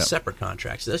 so they have a separate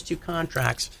contract. So those two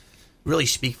contracts really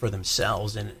speak for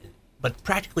themselves. But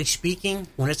practically speaking,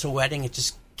 when it's a wedding, it's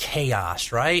just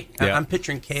chaos, right? Yeah. I'm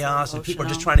picturing chaos, and people are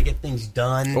just trying to get things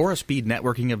done. Or a speed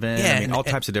networking event. All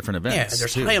types of different events. Yeah,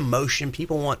 there's high emotion.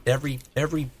 People want every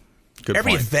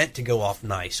event to go off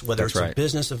nice, whether it's a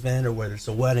business event or whether it's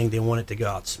a wedding. They want it to go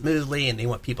out smoothly, and they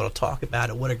want people to talk about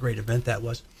it. What a great event that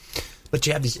was! But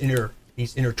you have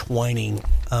these intertwining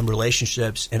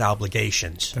relationships and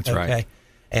obligations. That's right.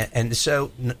 And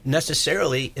so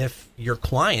necessarily, if your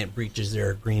client breaches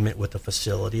their agreement with the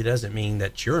facility, it doesn't mean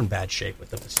that you're in bad shape with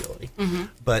the facility. Mm-hmm.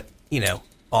 But,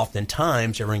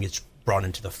 oftentimes everyone gets brought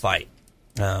into the fight,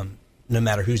 no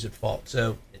matter who's at fault.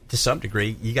 So to some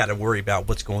degree, you got to worry about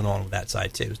what's going on with that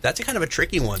side too. That's a kind of a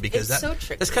tricky one, because that's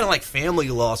kind of like family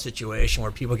law situation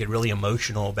where people get really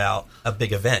emotional about a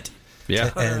big event.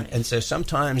 Yeah. And so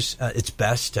sometimes it's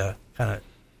best to kind of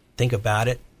think about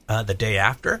it the day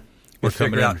after. Or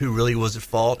figure out who really was at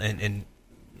fault, and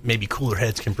maybe cooler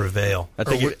heads can prevail. I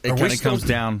think it kind of comes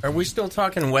down. Are we still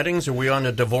talking weddings, or are we on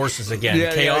to divorces again?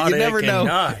 Yeah, chaotic, you never know.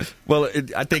 And well,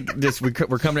 I think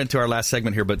we're coming into our last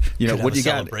segment here, but what you got?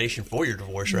 Celebration for your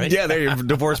divorce, right? Yeah, there's your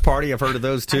divorce party. I've heard of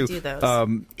those too. I do those.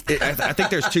 I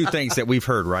think there's two things that we've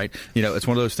heard, right? It's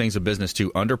one of those things of business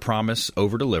to under promise,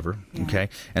 over deliver, okay,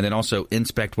 and then also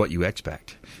inspect what you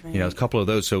expect. Right. A couple of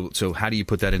those. So how do you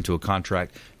put that into a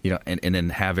contract? And then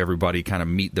have everybody kind of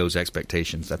meet those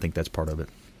expectations. I think that's part of it.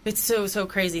 It's so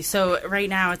crazy. So right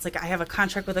now it's like I have a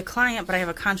contract with a client, but I have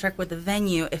a contract with the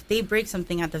venue. If they break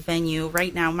something at the venue,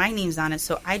 right now my name's on it,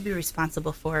 so I'd be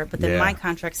responsible for it. But then my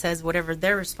contract says whatever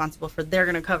they're responsible for, they're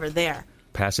going to cover there.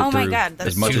 Pass it through. Oh my God, that's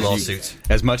as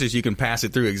much as you can pass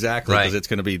it through, exactly, because it's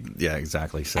going to be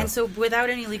exactly. So. And so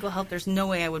without any legal help, there's no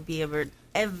way I would be ever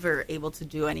able to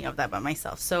do any of that by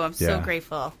myself. So I'm so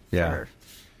grateful for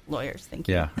lawyers. Thank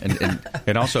you. Yeah,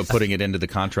 and also putting it into the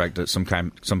contract that some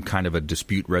kind of a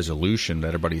dispute resolution that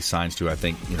everybody signs to. I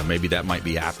think maybe that might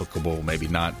be applicable, maybe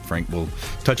not. Frank will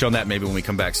touch on that maybe when we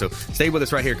come back. So stay with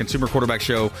us right here, Consumer Quarterback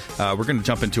Show. We're going to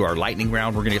jump into our lightning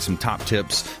round. We're going to get some top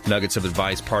tips, nuggets of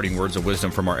advice, parting words of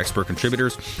wisdom from our expert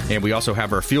contributors, and we also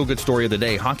have our feel good story of the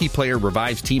day. Hockey player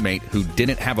revives teammate who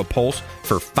didn't have a pulse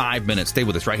for 5 minutes. Stay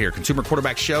with us right here, Consumer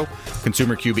Quarterback Show,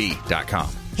 ConsumerQB.com.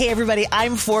 Hey everybody,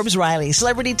 I'm Forbes Riley,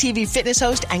 celebrity TV fitness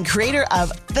host and creator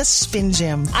of The Spin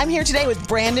Gym. I'm here today with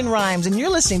Brandon Rhymes, and you're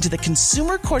listening to the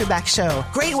Consumer Quarterback Show.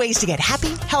 Great ways to get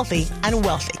happy, healthy, and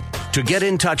wealthy. To get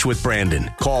in touch with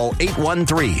Brandon, call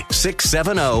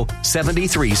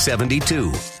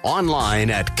 813-670-7372. Online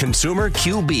at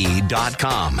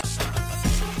ConsumerQB.com.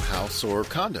 House or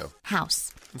condo?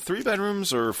 House. 3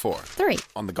 bedrooms or 4? 3.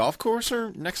 On the golf course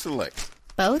or next to the lake?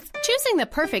 Both? Choosing the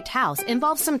perfect house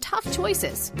involves some tough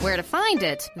choices. Where to find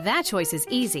it? That choice is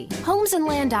easy.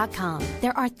 Homesandland.com.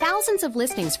 There are thousands of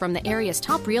listings from the area's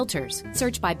top realtors.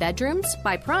 Search by bedrooms,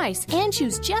 by price, and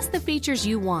choose just the features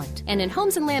you want. And in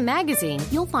Homes and Land magazine,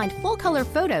 you'll find full-color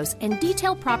photos and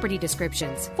detailed property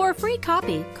descriptions. For a free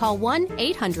copy, call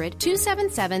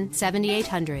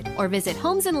 1-800-277-7800 or visit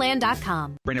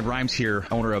homesandland.com. Brandon Rhymes here,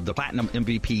 owner of the Platinum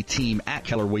MVP team at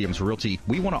Keller Williams Realty.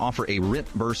 We want to offer a rent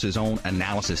versus own analysis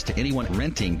analysis to anyone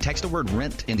renting. Text the word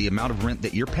rent and the amount of rent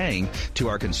that you're paying to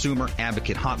our Consumer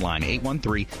Advocate hotline,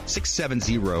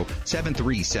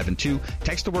 813-670-7372.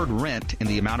 Text the word rent and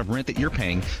the amount of rent that you're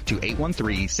paying to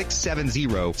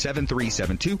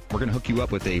 813-670-7372. We're going to hook you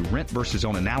up with a rent versus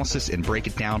own analysis and break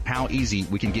it down how easy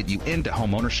we can get you into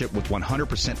home ownership with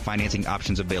 100% financing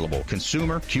options available.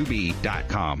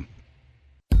 ConsumerQB.com.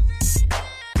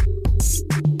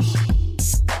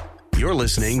 You're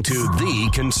listening to the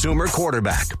Consumer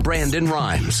Quarterback, Brandon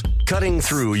Rhymes, cutting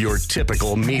through your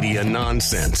typical media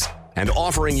nonsense and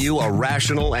offering you a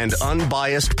rational and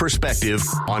unbiased perspective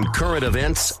on current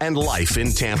events and life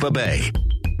in Tampa Bay.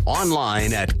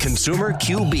 Online at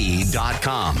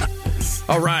ConsumerQB.com.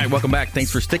 All right, welcome back.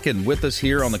 Thanks for sticking with us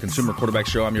here on the Consumer Quarterback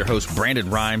Show. I'm your host, Brandon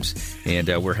Rhymes, and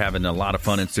we're having a lot of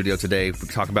fun in studio today. We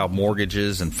talk about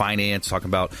mortgages and finance, talk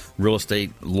about real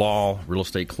estate law, real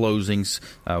estate closings,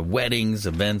 weddings,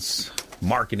 events,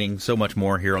 marketing, so much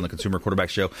more here on the Consumer Quarterback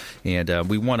Show. And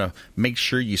we want to make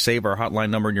sure you save our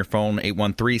hotline number in your phone,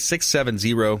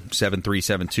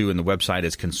 813-670-7372, and the website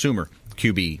is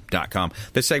ConsumerQB.com.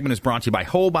 This segment is brought to you by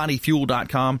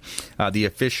WholeBodyFuel.com, the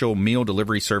official meal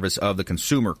delivery service of the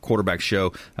Consumer Quarterback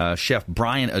Show. Chef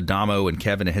Brian Adamo and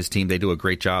Kevin and his team, they do a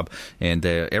great job. And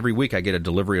every week I get a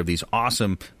delivery of these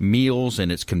awesome meals,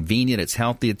 and it's convenient, it's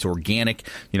healthy, it's organic.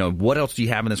 You know, what else do you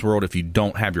have in this world if you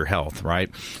don't have your health,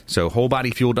 right? So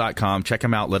WholeBodyFuel.com, check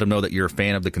them out. Let them know that you're a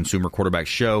fan of the Consumer Quarterback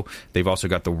Show. They've also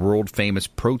got the world-famous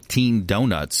protein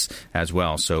donuts as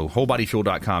well. So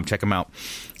WholeBodyFuel.com, check them out.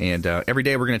 And every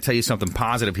day we're going to tell you something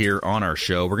positive here on our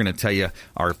show. We're going to tell you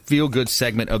our feel-good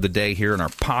segment of the day here and our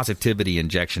positivity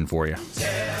injection for you.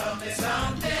 Tell me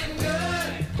something good.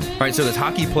 All right, so this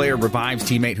hockey player revives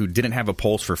teammate who didn't have a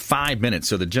pulse for 5 minutes.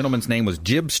 So the gentleman's name was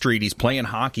Jib Street. He's playing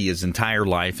hockey his entire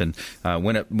life and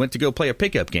went to go play a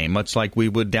pickup game, much like we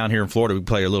would down here in Florida. We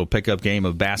play a little pickup game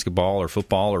of basketball or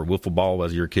football or wiffle ball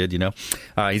as you're a kid, you know.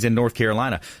 He's in North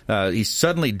Carolina. He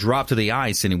suddenly dropped to the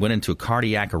ice and he went into a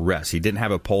cardiac arrest. He didn't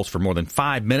have a pulse for more than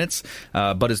 5 minutes,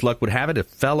 but as luck would have it, a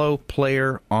fellow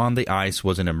player on the ice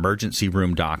was an emergency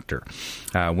room doctor.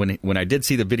 When I did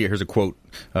see the video, here's a quote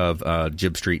of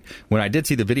Jib Street. When I did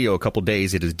see the video a couple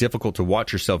days, it is difficult to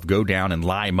watch yourself go down and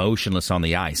lie motionless on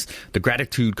the ice. The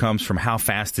gratitude comes from how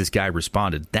fast this guy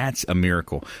responded. That's a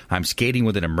miracle. I'm skating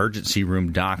with an emergency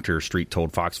room doctor, Street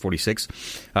told Fox 46.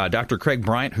 Dr. Craig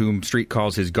Bryant, whom Street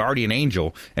calls his guardian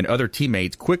angel, and other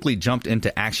teammates quickly jumped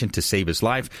into action to save his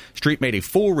life. Street made a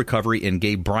full recovery and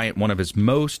gave Bryant one of his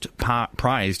most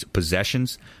prized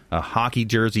possessions, a hockey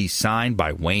jersey signed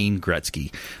by Wayne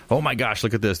Gretzky. Oh, my gosh,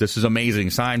 look at this. This is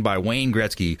amazing. Signed by Wayne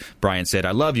Gretzky. Brian said,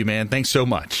 I love you, man. Thanks so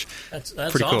much. That's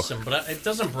pretty awesome. Cool. But it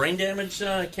doesn't brain damage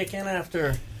kick in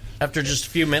after just a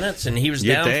few minutes, and he was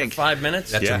You'd down think. for 5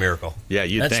 minutes? That's a miracle. Yeah,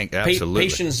 you'd think. Absolutely.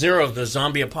 Patient zero of the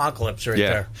zombie apocalypse right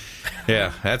there.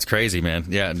 Yeah, that's crazy, man.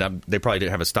 Yeah, they probably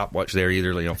didn't have a stopwatch there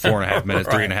either. 4.5 minutes,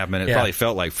 Right. 3.5 minutes. Yeah. Probably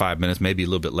felt like 5 minutes, maybe a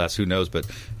little bit less. Who knows? But,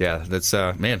 yeah, that's,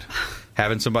 man,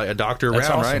 having a doctor That's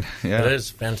around, awesome. right? Yeah. It is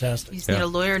fantastic. You just need a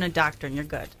lawyer and a doctor, and you're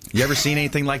good. You ever seen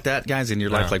anything like that, guys, in your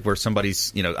life? No. Like where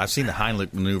somebody's, I've seen the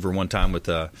Heimlich maneuver one time with,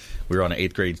 we were on an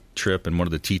 8th grade trip and one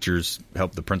of the teachers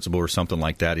helped the principal or something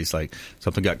like that. He's like,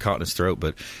 something got caught in his throat.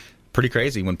 But pretty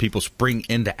crazy when people spring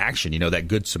into action, that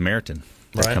good Samaritan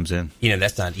that comes in.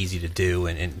 That's not easy to do.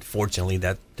 And fortunately,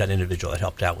 that individual that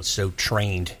helped out was so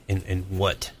trained in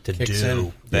what to Kicks do.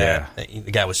 in. That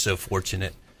the guy was so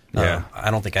fortunate. Yeah.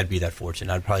 I don't think I'd be that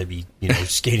fortunate. I'd probably be,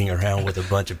 skating around with a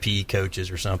bunch of PE coaches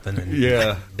or something. And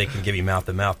they can give you mouth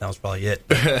to mouth. That was probably it.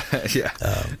 But, Yeah.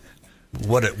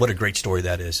 what a great story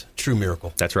that is. True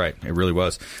miracle. That's right. It really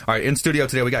was. All right, in studio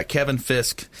today, we got Kevin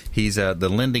Fisk. He's the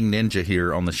lending ninja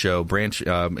here on the show.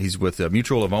 He's with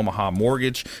Mutual of Omaha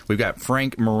Mortgage. We've got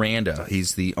Frank Miranda.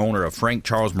 He's the owner of Frank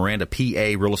Charles Miranda,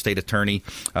 PA, real estate attorney,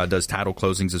 does title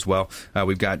closings as well.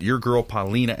 We've got your girl,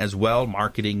 Paulina, as well,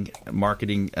 marketing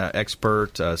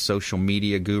expert, social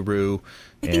media guru.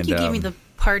 I think you gave me the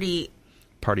party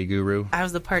guru. I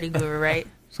was the party guru, right?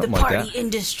 Something the like party that.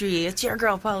 industry. It's your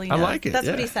girl, Paulina. I like it. That's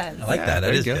Yeah. what he said. I like that.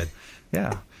 That is good.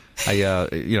 Yeah.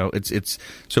 It's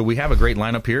so we have a great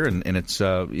lineup here, and it's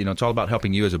it's all about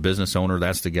helping you as a business owner.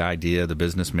 That's the idea. The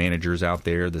business managers out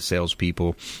there, the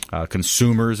salespeople,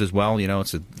 consumers as well.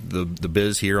 It's the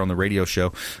biz here on the radio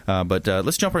show. But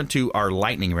let's jump into our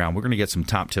lightning round. We're going to get some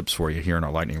top tips for you here in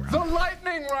our lightning round. The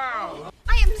lightning round.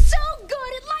 I am so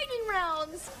good at lightning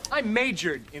rounds. I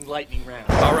majored in lightning rounds.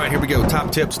 All right, here we go.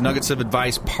 Top tips, nuggets of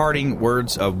advice, parting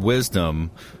words of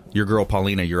wisdom Your girl,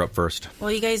 Paulina, you're up first.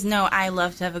 Well, you guys know I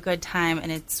love to have a good time,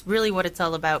 and it's really what it's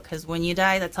all about, because when you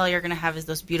die, that's all you're going to have is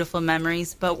those beautiful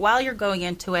memories. But while you're going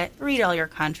into it, read all your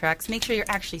contracts. Make sure you're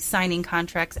actually signing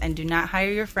contracts, and do not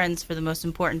hire your friends for the most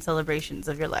important celebrations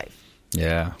of your life.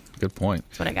 Yeah, good point.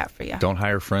 That's what I got for you. Don't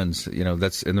hire friends.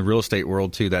 That's in the real estate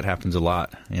world too. That happens a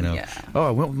lot. Yeah. Oh,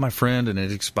 I went with my friend and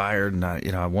it expired, and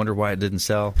I wonder why it didn't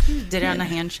sell. Did it on a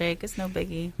handshake. It's no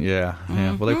biggie. Yeah.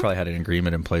 Well, they probably had an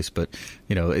agreement in place, but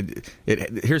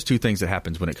here's two things that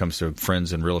happens when it comes to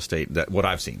friends in real estate. That what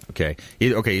I've seen. Okay,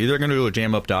 either going to do a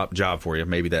jam up job for you.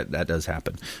 Maybe that does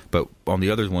happen. But on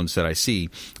the other ones that I see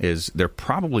is they're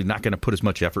probably not going to put as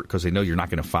much effort because they know you're not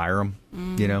going to fire them.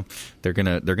 They're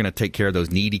gonna take care of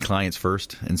those needy clients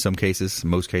first. In some cases,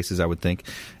 most cases, I would think.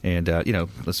 And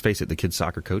let's face it, the kid's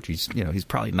soccer coach, he's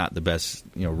probably not the best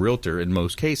realtor in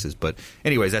most cases. But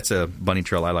anyways, that's a bunny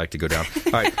trail I like to go down.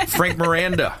 All right, Frank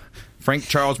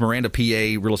Charles Miranda,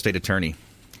 PA, real estate attorney.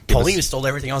 Paulina stole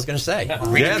everything I was going to say.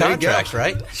 Reading contracts,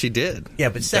 right? She did. Yeah,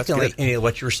 but secondly,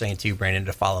 what you were saying too, Brandon,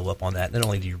 to follow up on that, not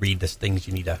only do you read the things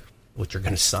you need to, what you're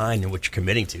going to sign and what you're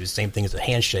committing to, is the same thing as a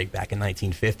handshake back in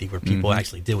 1950, where people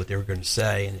actually did what they were going to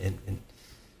say, and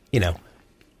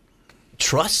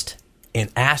trust and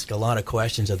ask a lot of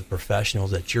questions of the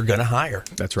professionals that you're going to hire.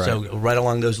 That's right. So right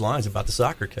along those lines about the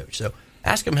soccer coach. So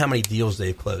ask them how many deals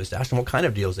they've closed. Ask them what kind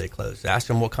of deals they closed. Ask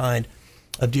them what kind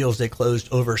of deals they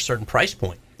closed over a certain price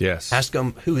point. Yes. Ask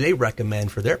them who they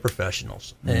recommend for their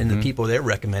professionals. And the people they're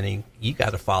recommending, you got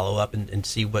to follow up and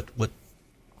see what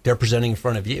they're presenting in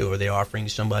front of you. Are they offering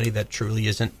somebody that truly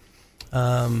isn't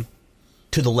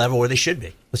to the level where they should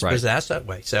be? Let's put it that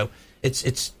way. So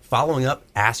it's following up,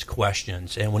 ask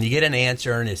questions. And when you get an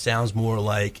answer and it sounds more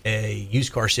like a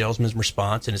used car salesman's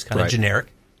response and it's kind of generic,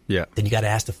 then you got to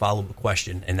ask the follow-up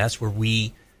question. And that's where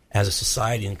we, as a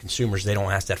society and consumers, they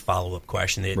don't ask that follow-up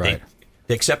question.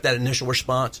 They accept that initial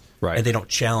response, and they don't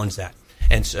challenge that.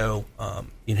 And so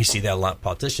you see that a lot of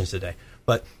politicians today.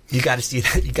 But you got to see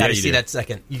that. You got to see that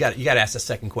second. You got to ask the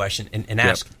second question and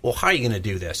ask, well, how are you going to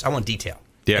do this? I want detail.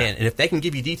 Yeah. And if they can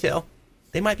give you detail,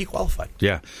 they might be qualified.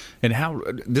 Yeah. And how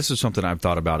this is something I've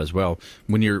thought about as well.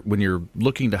 When you're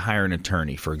looking to hire an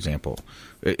attorney, for example,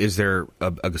 is there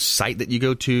a site that you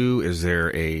go to? Is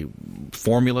there a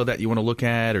formula that you want to look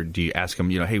at, or do you ask them,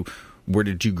 hey, where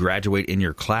did you graduate in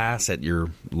your class at your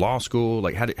law school?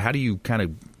 Like, how do you kind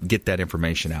of get that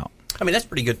information out? I mean, that's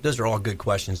pretty good. Those are all good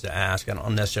questions to ask. I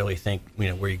don't necessarily think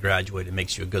where you graduated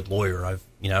makes you a good lawyer. I've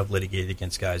litigated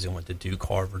against guys that went to Duke,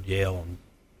 Harvard, Yale, and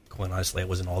quite honestly, I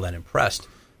wasn't all that impressed.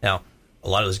 Now, a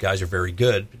lot of those guys are very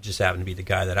good. It just happened to be the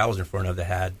guy that I was in front of that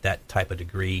had that type of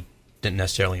degree didn't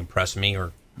necessarily impress me,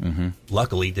 or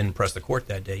luckily didn't impress the court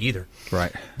that day either.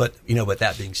 Right. But but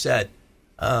that being said,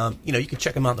 you can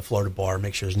check them out in the Florida bar,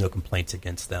 make sure there's no complaints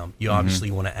against them. You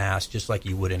obviously want to ask, just like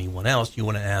you would anyone else, you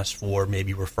want to ask for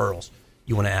maybe referrals.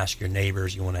 You want to ask your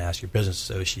neighbors, you want to ask your business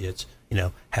associates,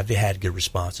 have they had good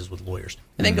responses with lawyers?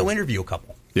 And then go interview a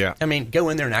couple. Yeah. I mean, go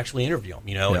in there and actually interview them.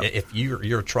 If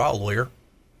you're a trial lawyer,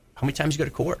 how many times do you go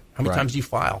to court? How many times do you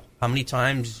file? How many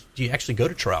times do you actually go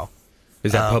to trial?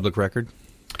 Is that public record?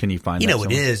 Can you find that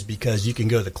it is, because you can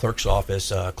go to the clerk's office,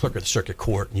 clerk of the circuit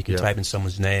court, and you can type in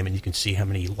someone's name, and you can see how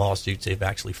many lawsuits they've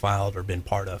actually filed or been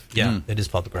part of. Yeah, it is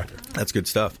public record. That's good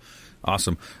stuff.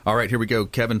 Awesome. All right, here we go.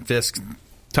 Kevin Fisk,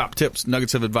 top tips,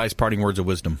 nuggets of advice, parting words of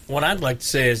wisdom. What I'd like to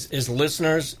say is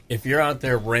listeners, if you're out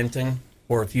there renting,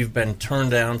 or if you've been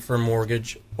turned down for a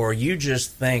mortgage, or you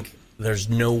just think there's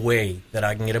no way that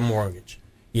I can get a mortgage,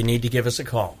 you need to give us a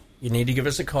call. You need to give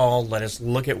us a call. Let us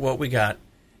look at what we got,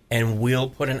 and we'll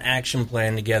put an action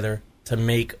plan together to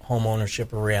make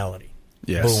homeownership a reality.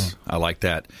 Yes. Boom. I like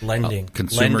that. Lending.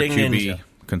 Consumer Lending QB. Ninja.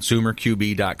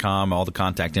 ConsumerQB.com. All the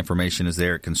contact information is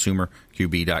there at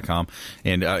ConsumerQB.com.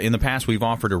 And in the past, we've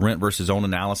offered a rent versus own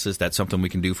analysis. That's something we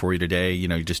can do for you today. You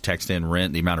just text in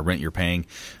rent, the amount of rent you're paying.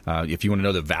 If you want to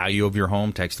know the value of your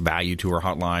home, text value to our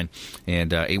hotline,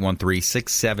 and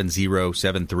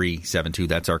 813-670-7372.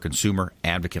 That's our consumer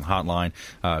advocate hotline.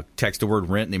 Text the word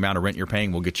rent and the amount of rent you're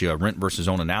paying. We'll get you a rent versus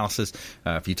own analysis.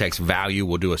 If you text value,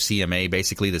 we'll do a CMA,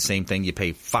 basically the same thing. You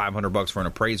pay $500 for an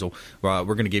appraisal. We're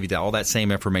going to give you all that same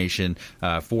information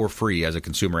for free as a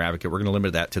consumer advocate. We're going to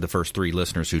limit that to the first 3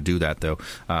 listeners who do that, though.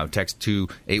 Text to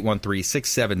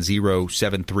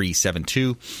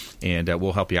 813-670-7372, and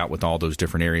we'll help you out with all those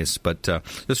different areas. But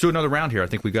let's do another round here. I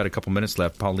think we've got a couple minutes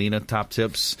left. Paulina, top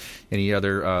tips, any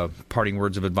other parting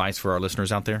words of advice for our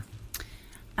listeners out there?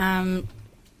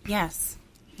 Yes,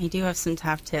 I do have some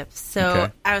top tips. So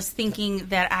I was thinking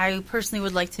that I personally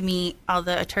would like to meet all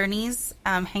the attorneys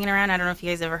hanging around. I don't know if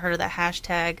you guys ever heard of that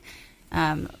hashtag.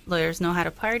 Lawyers know how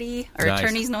to party, or Nice.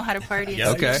 attorneys know how to party.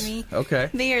 Yeah. Excuse Okay. me. Okay.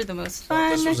 They are the most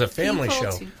fun. This was a family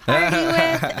people show. to party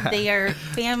with. They are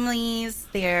families.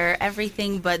 They're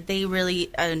everything, but they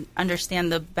really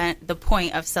understand the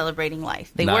point of celebrating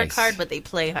life. They work Nice. hard, but they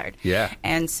play hard. Yeah.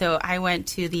 And so I went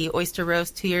to the Oyster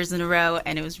Roast 2 years in a row,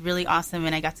 and it was really awesome.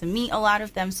 And I got to meet a lot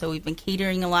of them. So we've been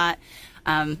catering a lot.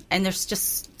 And there's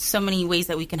just so many ways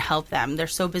that we can help them. They're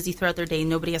so busy throughout their day.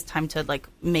 Nobody has time to like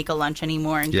make a lunch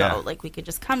anymore and Yeah. go. Like, we could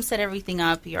just come set everything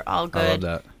up. You're all I love good.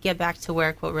 that. Get back to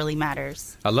work. What really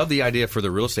matters. I love the idea for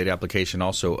the real estate application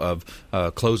also of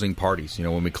closing parties. You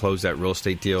know, when we close that real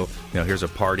estate deal, you know, here's a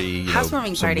party, you know,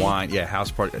 Housewarming some party. wine, house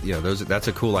party. You know, that's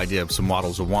a cool idea of some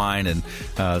bottles of wine. And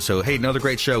so, hey, another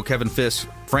great show. Kevin Fisk,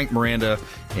 Frank Miranda,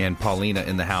 and Paulina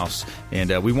in the house.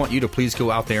 And we want you to please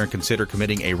go out there and consider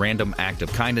committing a random act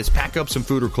of kindness. Pack up some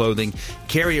food or clothing,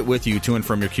 carry it with you to and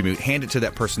from your commute, hand it to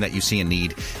that person that you see in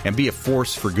need, and be a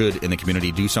force for good in the community.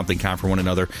 Do something kind for one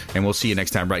another. And we'll see you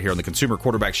next time right here on the Consumer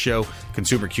Quarterback Show,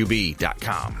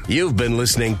 ConsumerQB.com. You've been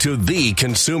listening to The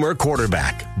Consumer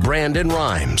Quarterback, Brandon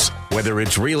Rhymes. Whether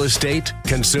it's real estate,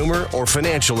 consumer, or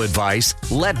financial advice,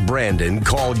 let Brandon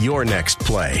call your next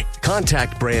play.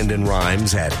 Contact Brandon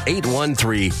Rhymes at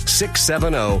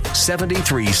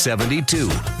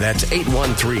 813-670-7372. That's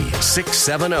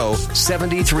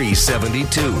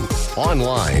 813-670-7372.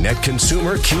 Online at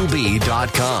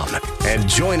ConsumerQB.com. And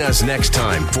join us next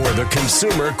time for the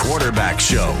Consumer Quarterback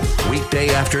Show.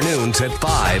 Weekday afternoons at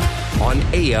 5 on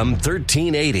AM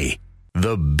 1380.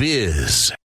 The Biz.